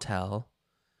 you won't tell.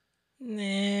 Nah.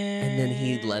 And then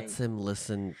he lets him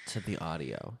listen to the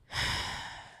audio.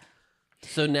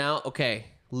 So now, okay,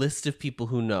 list of people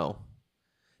who know.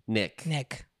 Nick.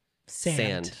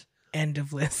 Sand. End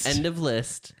of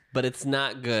list. But it's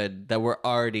not good that we're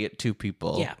already at 2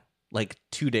 people. Yeah. Like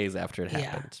 2 days after it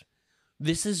happened. Yeah.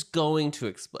 This is going to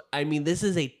explode. I mean, this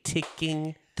is a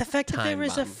ticking the fact that there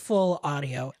is a full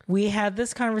audio. We had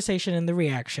this conversation in the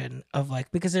reaction of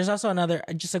like, because there's also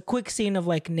just a quick scene of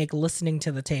like Nick listening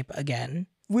to the tape again.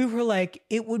 We were like,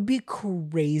 it would be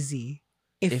crazy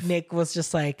if Nick was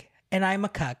just like, and I'm a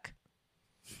cuck.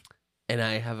 And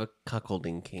I have a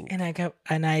cuckolding kink. And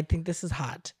I think this is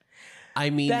hot. I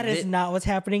mean, that is not what's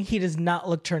happening. He does not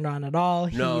look turned on at all.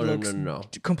 He looks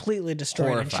completely destroyed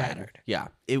horrified. And shattered. Yeah.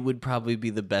 It would probably be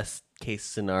the best case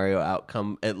scenario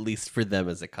outcome, at least for them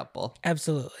as a couple.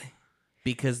 Absolutely.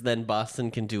 Because then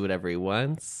Boston can do whatever he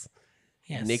wants.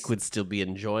 Yes. Nick would still be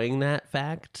enjoying that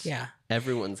fact. Yeah.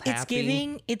 Everyone's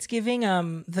happy. It's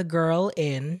giving the girl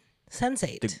in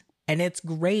Sense8. And it's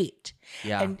great.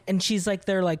 Yeah. And she's like,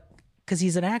 they're like, because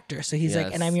he's an actor. So he's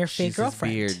like, and I'm your fake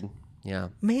girlfriend. Weird. Yeah.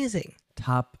 Amazing.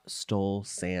 Top stole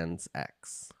Sans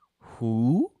ex.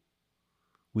 Who?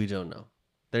 We don't know.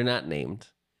 They're not named.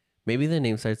 Maybe their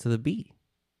name starts with a B.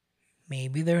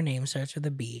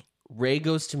 Ray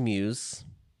goes to Muse.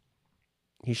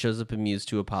 He shows up in Muse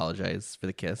to apologize for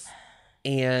the kiss.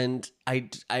 And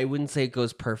I wouldn't say it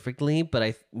goes perfectly,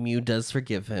 but Mew does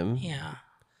forgive him. Yeah.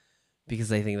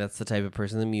 Because I think that's the type of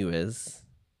person that Mew is.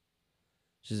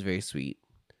 Which is very sweet.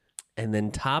 And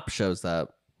then Top shows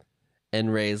up.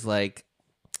 And Ray's like,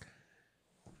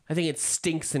 I think it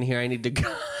stinks in here. I need to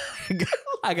go.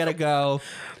 I gotta go.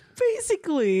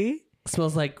 Basically.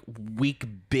 Smells like weak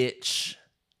bitch.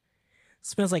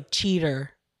 Smells like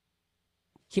cheater.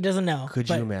 He doesn't know. Could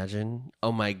you imagine?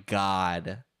 Oh my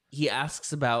God. He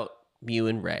asks about Mew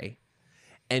and Ray.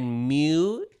 And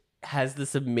Mew has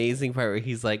this amazing part where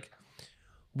he's like,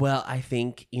 well, I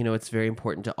think, it's very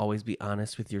important to always be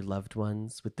honest with your loved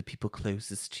ones, with the people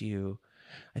closest to you.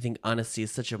 I think honesty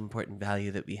is such an important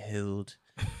value that we hold.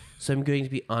 So I'm going to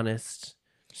be honest.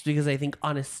 Just because I think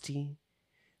honesty,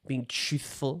 being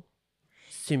truthful,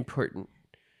 is so important.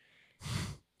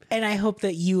 And I hope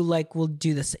that you will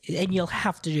do this, and you'll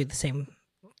have to do the same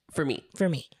for me.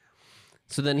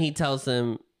 So then he tells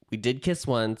him, we did kiss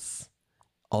once.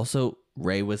 Also,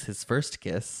 Ray was his first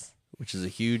kiss, which is a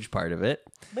huge part of it.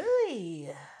 Really?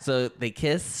 So they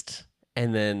kissed,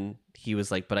 and then he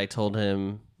was like, but I told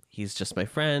him he's just my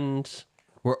friend.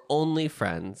 We're only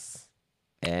friends.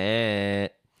 And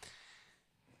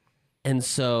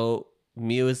so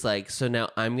Mew is like, so now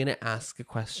I'm going to ask a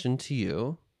question to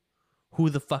you. Who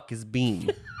the fuck is Beam?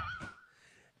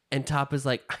 And Top is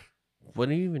like, what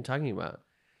are you even talking about?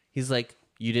 He's like,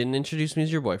 you didn't introduce me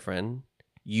as your boyfriend.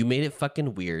 You made it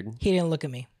fucking weird. He didn't look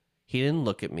at me.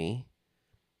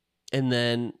 And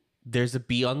then there's a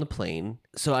B on the plane.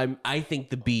 So I think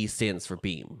the B stands for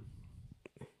Beam.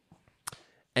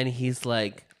 And he's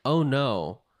like, oh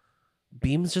no,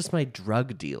 Beam's just my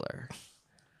drug dealer.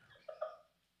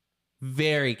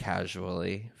 Very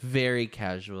casually.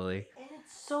 And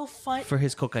it's so fun. For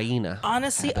his cocaine.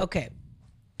 Honestly, habit. Okay.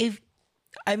 If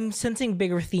I'm sensing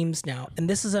bigger themes now, and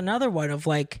this is another one of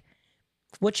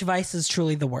which vice is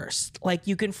truly the worst?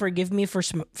 You can forgive me for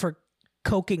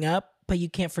coking up, but you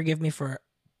can't forgive me for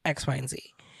X, Y, and Z.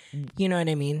 You know what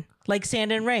I mean? Like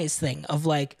Sand and Ray's thing of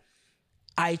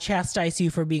I chastise you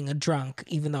for being a drunk,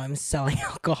 even though I'm selling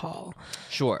alcohol.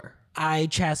 Sure. I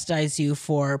chastise you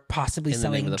for possibly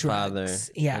selling drugs. Father,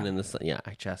 yeah. And in the son. Yeah,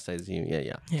 I chastise you.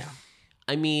 Yeah. Yeah.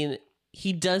 I mean,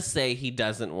 he does say he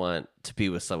doesn't want to be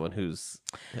with someone who's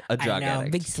a drug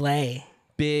addict. Big slay.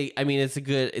 I mean, it's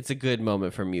a good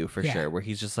moment from you for sure, where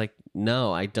he's just like,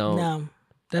 no, I don't. No,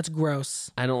 that's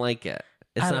gross. I don't like it.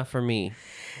 It's not for me.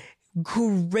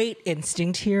 Great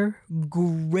instinct here.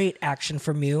 Great action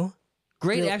from you.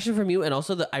 Great action from you. And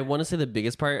also, I want to say the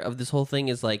biggest part of this whole thing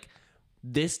is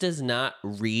this does not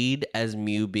read as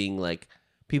Mew being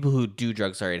people who do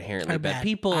drugs are inherently bad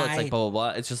people. It's blah, blah, blah.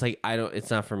 It's just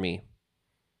it's not for me.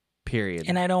 Period.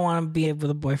 And I don't want to be with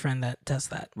a boyfriend that does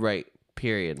that. Right.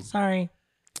 Period. Sorry.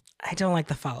 I don't like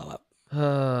the follow-up.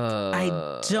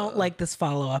 I don't like this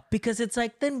follow-up because it's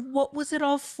then what was it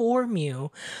all for,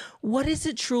 Mew? What is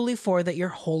it truly for that you're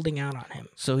holding out on him?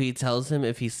 So he tells him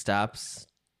if he stops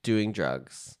doing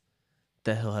drugs,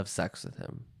 that he'll have sex with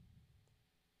him.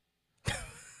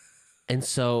 And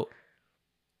so,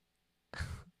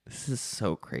 this is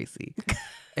so crazy.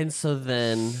 And so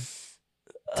then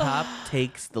Top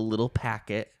takes the little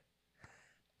packet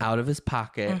out of his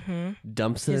pocket,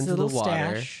 dumps it into the water,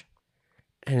 stash.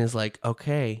 And is like,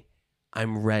 okay,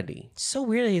 I'm ready. So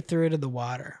weird that he threw it in the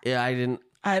water. Yeah, I didn't.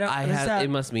 It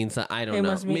must mean something. I don't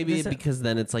know. Maybe because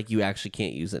then it's you actually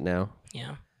can't use it now.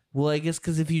 Yeah. Well, I guess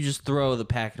because if you just throw the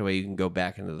packet away, you can go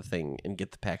back into the thing and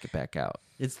get the packet back out.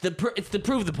 It's to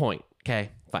prove the point.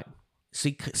 Okay, fine. So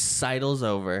he sidles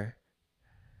over,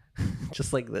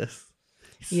 just like this.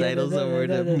 He sidles over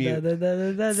to Mew.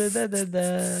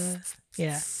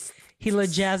 Yeah. He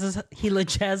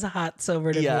LeJazz hots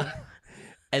over to Mew.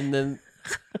 And then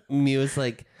Mew is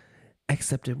like,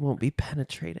 except it won't be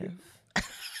penetrative.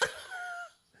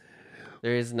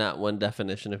 There is not one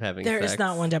definition of having sex. There is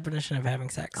not one definition of having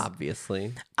sex.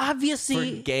 Obviously. For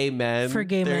gay men,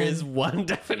 there is one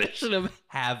definition of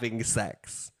having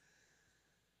sex.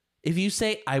 If you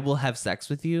say, I will have sex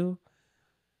with you,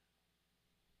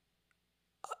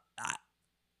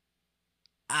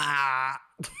 I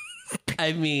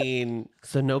mean,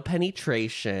 so no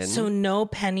penetration.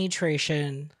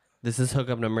 This is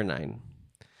hookup number 9.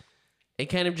 It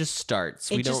kind of just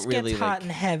starts. It just gets hot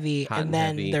and heavy, and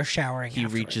then they're showering. He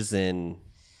reaches in.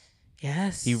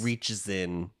 Yes. He reaches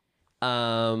in.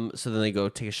 So then they go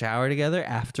take a shower together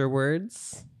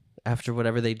afterwards, after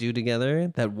whatever they do together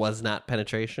that was not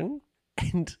penetration.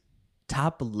 And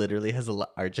Top literally has hold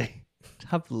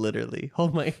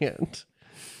my hand.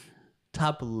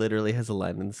 Top literally has a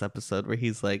line in this episode where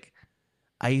he's like,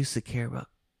 I used to care about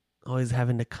always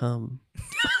having to come.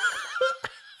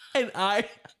 And I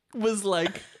was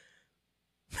like,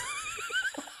 how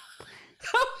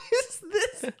is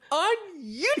this on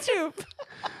YouTube?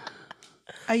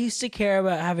 I used to care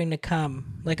about having to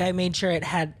come. Like, I made sure it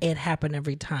happened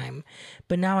every time,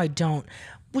 but now I don't,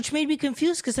 which made me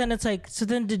confused, because then it's like, so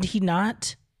then did he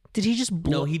not? Did he just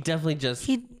No, he definitely just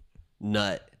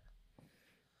nut.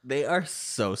 They are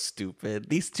so stupid.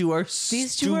 These two are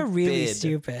really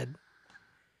stupid.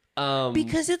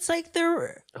 Because it's like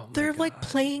they're like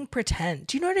playing pretend.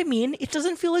 Do you know what I mean? It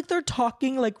doesn't feel like they're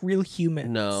talking like real humans.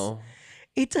 No.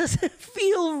 It doesn't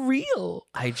feel real.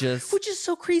 Which is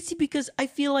so crazy, because I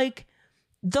feel like,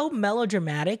 though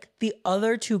melodramatic, the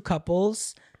other two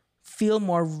couples feel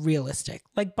more realistic.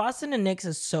 Like, Boston and Nick's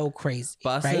is so crazy.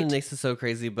 And Nick's is so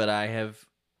crazy, but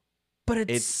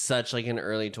it's such like an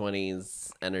early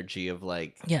 20s energy of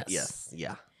like, yes,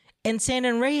 yeah. And San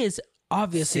and Ray is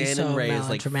obviously so melodramatic. Is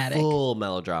like full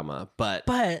melodrama, but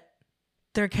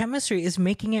their chemistry is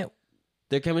making it.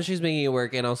 Their chemistry is making it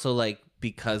work, and also like,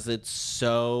 because it's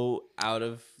so out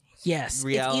of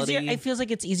reality. It feels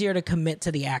like it's easier to commit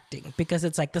to the acting, because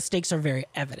it's like the stakes are very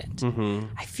evident. Mm-hmm.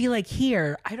 I feel like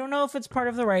here, I don't know if it's part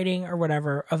of the writing or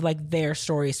whatever of like their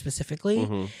story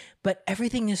specifically, but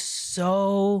everything is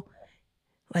so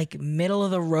like middle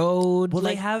of the road. Well,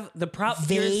 like, they have the problem.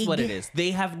 Here's what it is: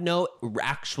 they have no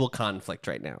actual conflict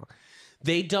right now.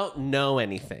 They don't know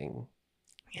anything.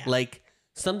 Yeah. Like,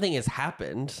 something has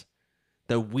happened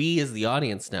that we as the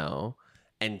audience know,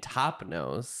 and Top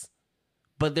knows,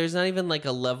 but there's not even like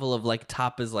a level of like,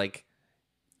 Top is like,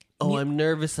 oh, I'm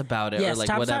nervous about it, or like,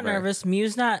 Top's whatever. not nervous.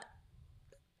 Mew's not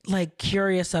like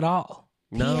curious at all.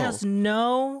 No. He has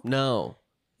no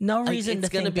reason to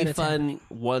think gonna be that it's fun happening.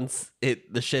 once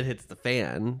the shit hits the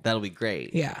fan. That'll be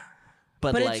great. Yeah.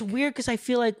 But like, it's weird, because I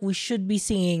feel like we should be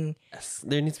seeing.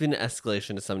 There needs to be an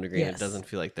escalation to some degree. Yes. And it doesn't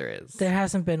feel like there is. There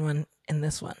hasn't been one in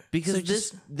this one,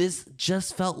 because this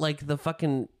just felt like the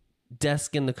fucking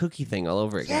desk and the cookie thing all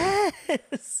over again.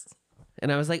 Yes.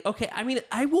 And I was like, okay, I mean,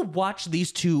 I will watch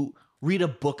these two read a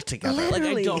book together.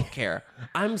 Literally. Like, I don't care.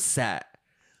 I'm set.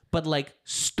 But like,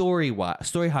 story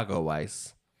Hago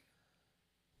wise,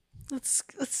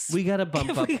 we gotta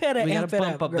bump up. We gotta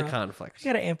bump up the conflict. We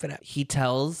gotta amp it up. He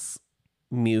tells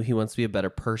Mew he wants to be a better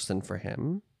person for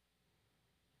him,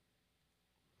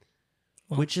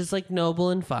 which is like noble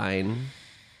and fine.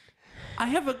 I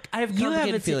have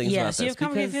complicated feelings about this. Yes, you have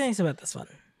complicated feelings about this one.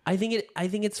 I think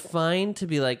it's fine to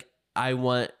be like, I do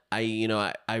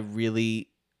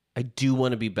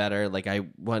want to be better. Like, I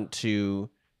want to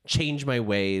change my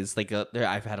ways. Like,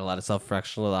 I've had a lot of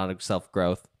self-reflection, a lot of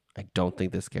self-growth. I don't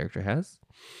think this character has.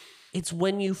 It's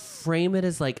when you frame it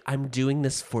as like, I'm doing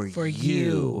this for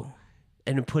you,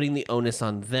 and putting the onus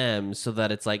on them, so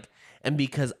that it's like, and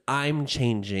because I'm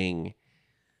changing,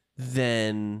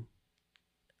 then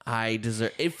I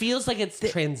deserve. It feels like it's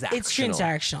transactional. It's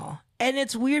transactional, and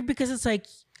it's weird, because it's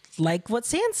like what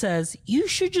San says, you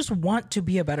should just want to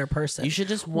be a better person. You should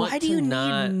just want. Why do you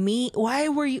need me? Why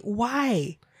are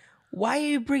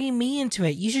you bringing me into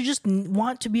it? You should just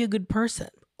want to be a good person.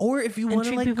 Or if you want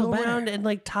to like go around and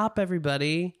like top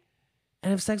everybody and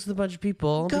have sex with a bunch of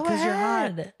people because you're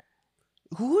hot.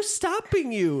 Who's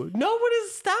stopping you? No one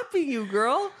is stopping you,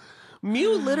 girl.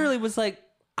 Mew literally was like,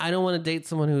 I don't want to date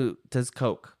someone who does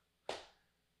coke.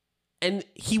 And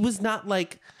he was not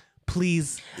like,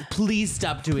 please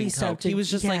stop doing coke. He was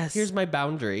just like, here's my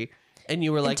boundary. And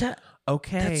you were like,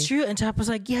 okay. That's true. And Top was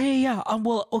like, yeah.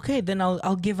 Well, okay, then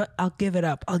I'll give it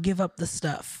up. I'll give up the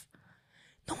stuff.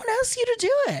 No one asked you to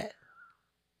do it.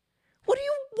 What do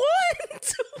you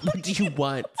want? What do you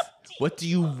want? What do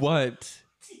you want?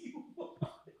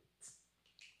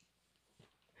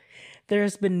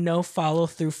 There's been no follow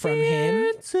through from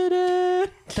him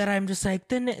that I'm just like,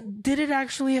 then did it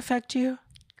actually affect you?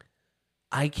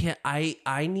 I can't.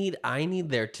 I need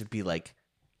there to be like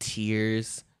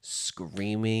tears,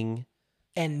 screaming,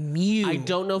 and Mew. I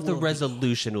don't know if the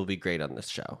resolution will be great on this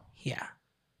show. Yeah,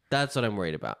 that's what I'm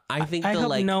worried about. I think I the hope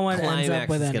like no one ends up climax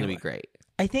with is going to anyone. be great.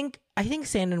 I think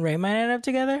Sand and Ray might end up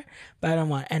together, but I don't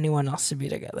want anyone else to be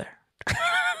together.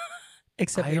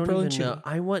 Except I don't April and even know. June.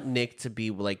 I want Nick to be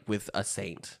like with a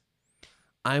saint.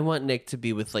 I want Nick to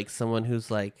be with like someone who's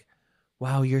like,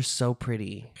 wow, you're so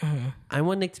pretty. Mm-hmm. I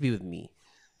want Nick to be with me.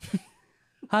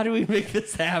 How do we make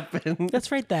this happen?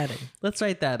 Let's write that in. Let's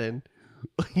write that in.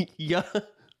 Yeah.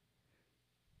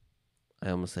 I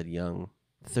almost said young.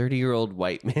 30-year-old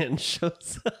white man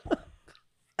shows up.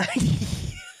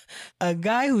 A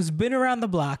guy who's been around the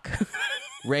block.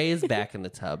 Ray is back in the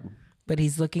tub. But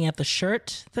he's looking at the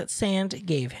shirt that Sand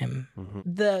gave him.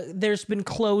 Mm-hmm. There's been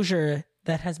closure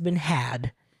that has been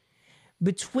had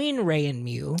between Ray and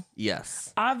Mew.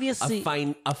 Yes. Obviously.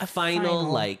 A final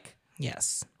like,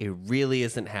 yes. It really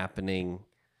isn't happening.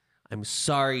 I'm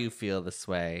sorry you feel this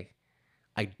way.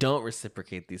 I don't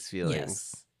reciprocate these feelings.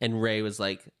 Yes. And Ray was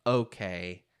like,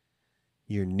 okay,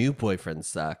 your new boyfriend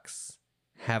sucks.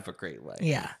 Have a great life.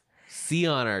 Yeah. See you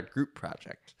on our group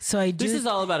project. So I do. This is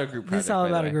all about a group project. This is all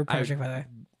about a group project, by the way.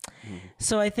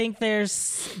 So I think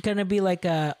there's gonna be like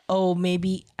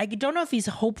maybe I don't know if he's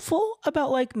hopeful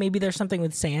about like maybe there's something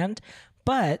with Sand,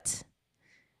 but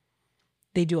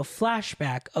they do a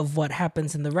flashback of what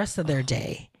happens in the rest of their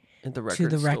day At the record to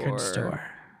the store. record store.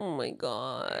 Oh my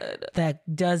God.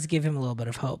 That does give him a little bit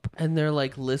of hope. And they're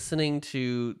like listening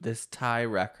to this Thai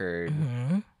record.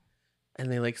 Mm-hmm.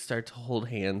 And they like start to hold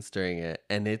hands during it.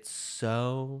 And it's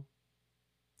so...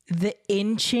 The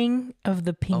inching of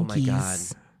the pinkies. Oh my God.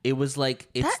 It was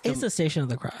like... That is the Station of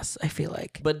the Cross, I feel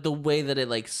like. But the way that it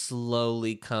like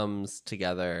slowly comes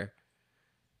together,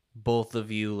 both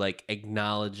of you like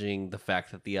acknowledging the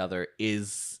fact that the other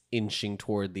is inching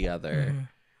toward the other,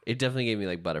 it definitely gave me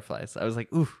like butterflies. I was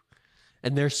like, ooh.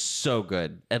 And they're so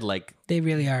good at like... They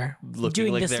really are. Looking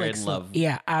Doing like this, they're like, in love.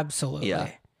 Yeah, absolutely. Yeah.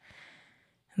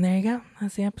 And there you go.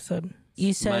 That's the episode.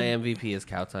 You said... My MVP is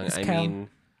Cow Tongue. I Cow. mean...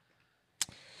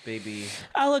 Baby.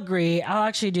 I'll agree. I'll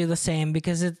actually do the same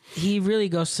because he really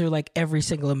goes through like every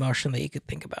single emotion that you could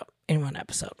think about in one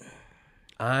episode.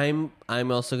 I'm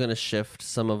also gonna shift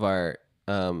some of our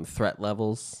threat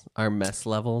levels, our mess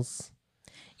levels.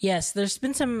 Yes, there's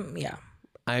been some. Yeah,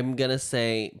 I'm gonna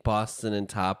say Boston and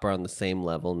Top are on the same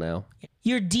level now.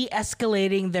 you're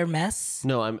de-escalating their mess,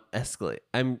 No, I'm escalate.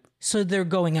 so they're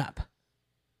going up.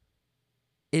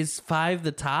 Is 5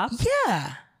 the top?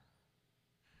 Yeah,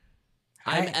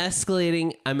 I'm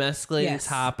escalating. I'm escalating Yes.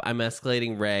 Top. I'm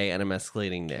escalating Ray, and I'm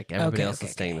escalating Nick. Everybody else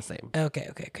is staying the same, Okay.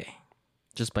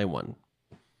 just by one.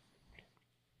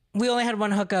 We only had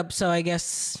one hookup, so I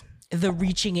guess the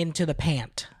reaching into the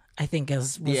pant, I think,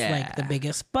 was like the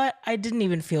biggest. But I didn't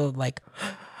even feel like,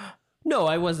 No,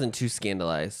 I wasn't too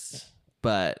scandalized,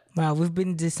 but wow, we've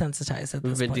been desensitized at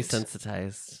this point. we've been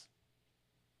desensitized.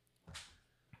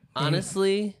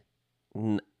 Honestly,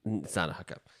 it's not a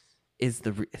hookup. Is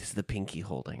the pinky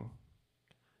holding?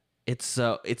 It's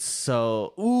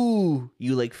so ooh,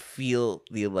 you like feel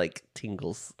the like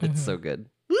tingles. It's so good.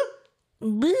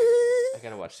 I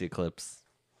gotta watch the eclipse.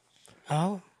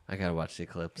 Oh, I gotta watch the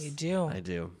eclipse. you do. I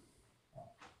do.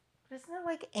 Isn't it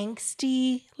like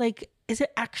angsty? Like, is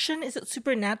it action? Is it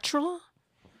supernatural?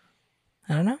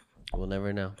 I don't know. We'll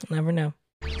never know. Never know.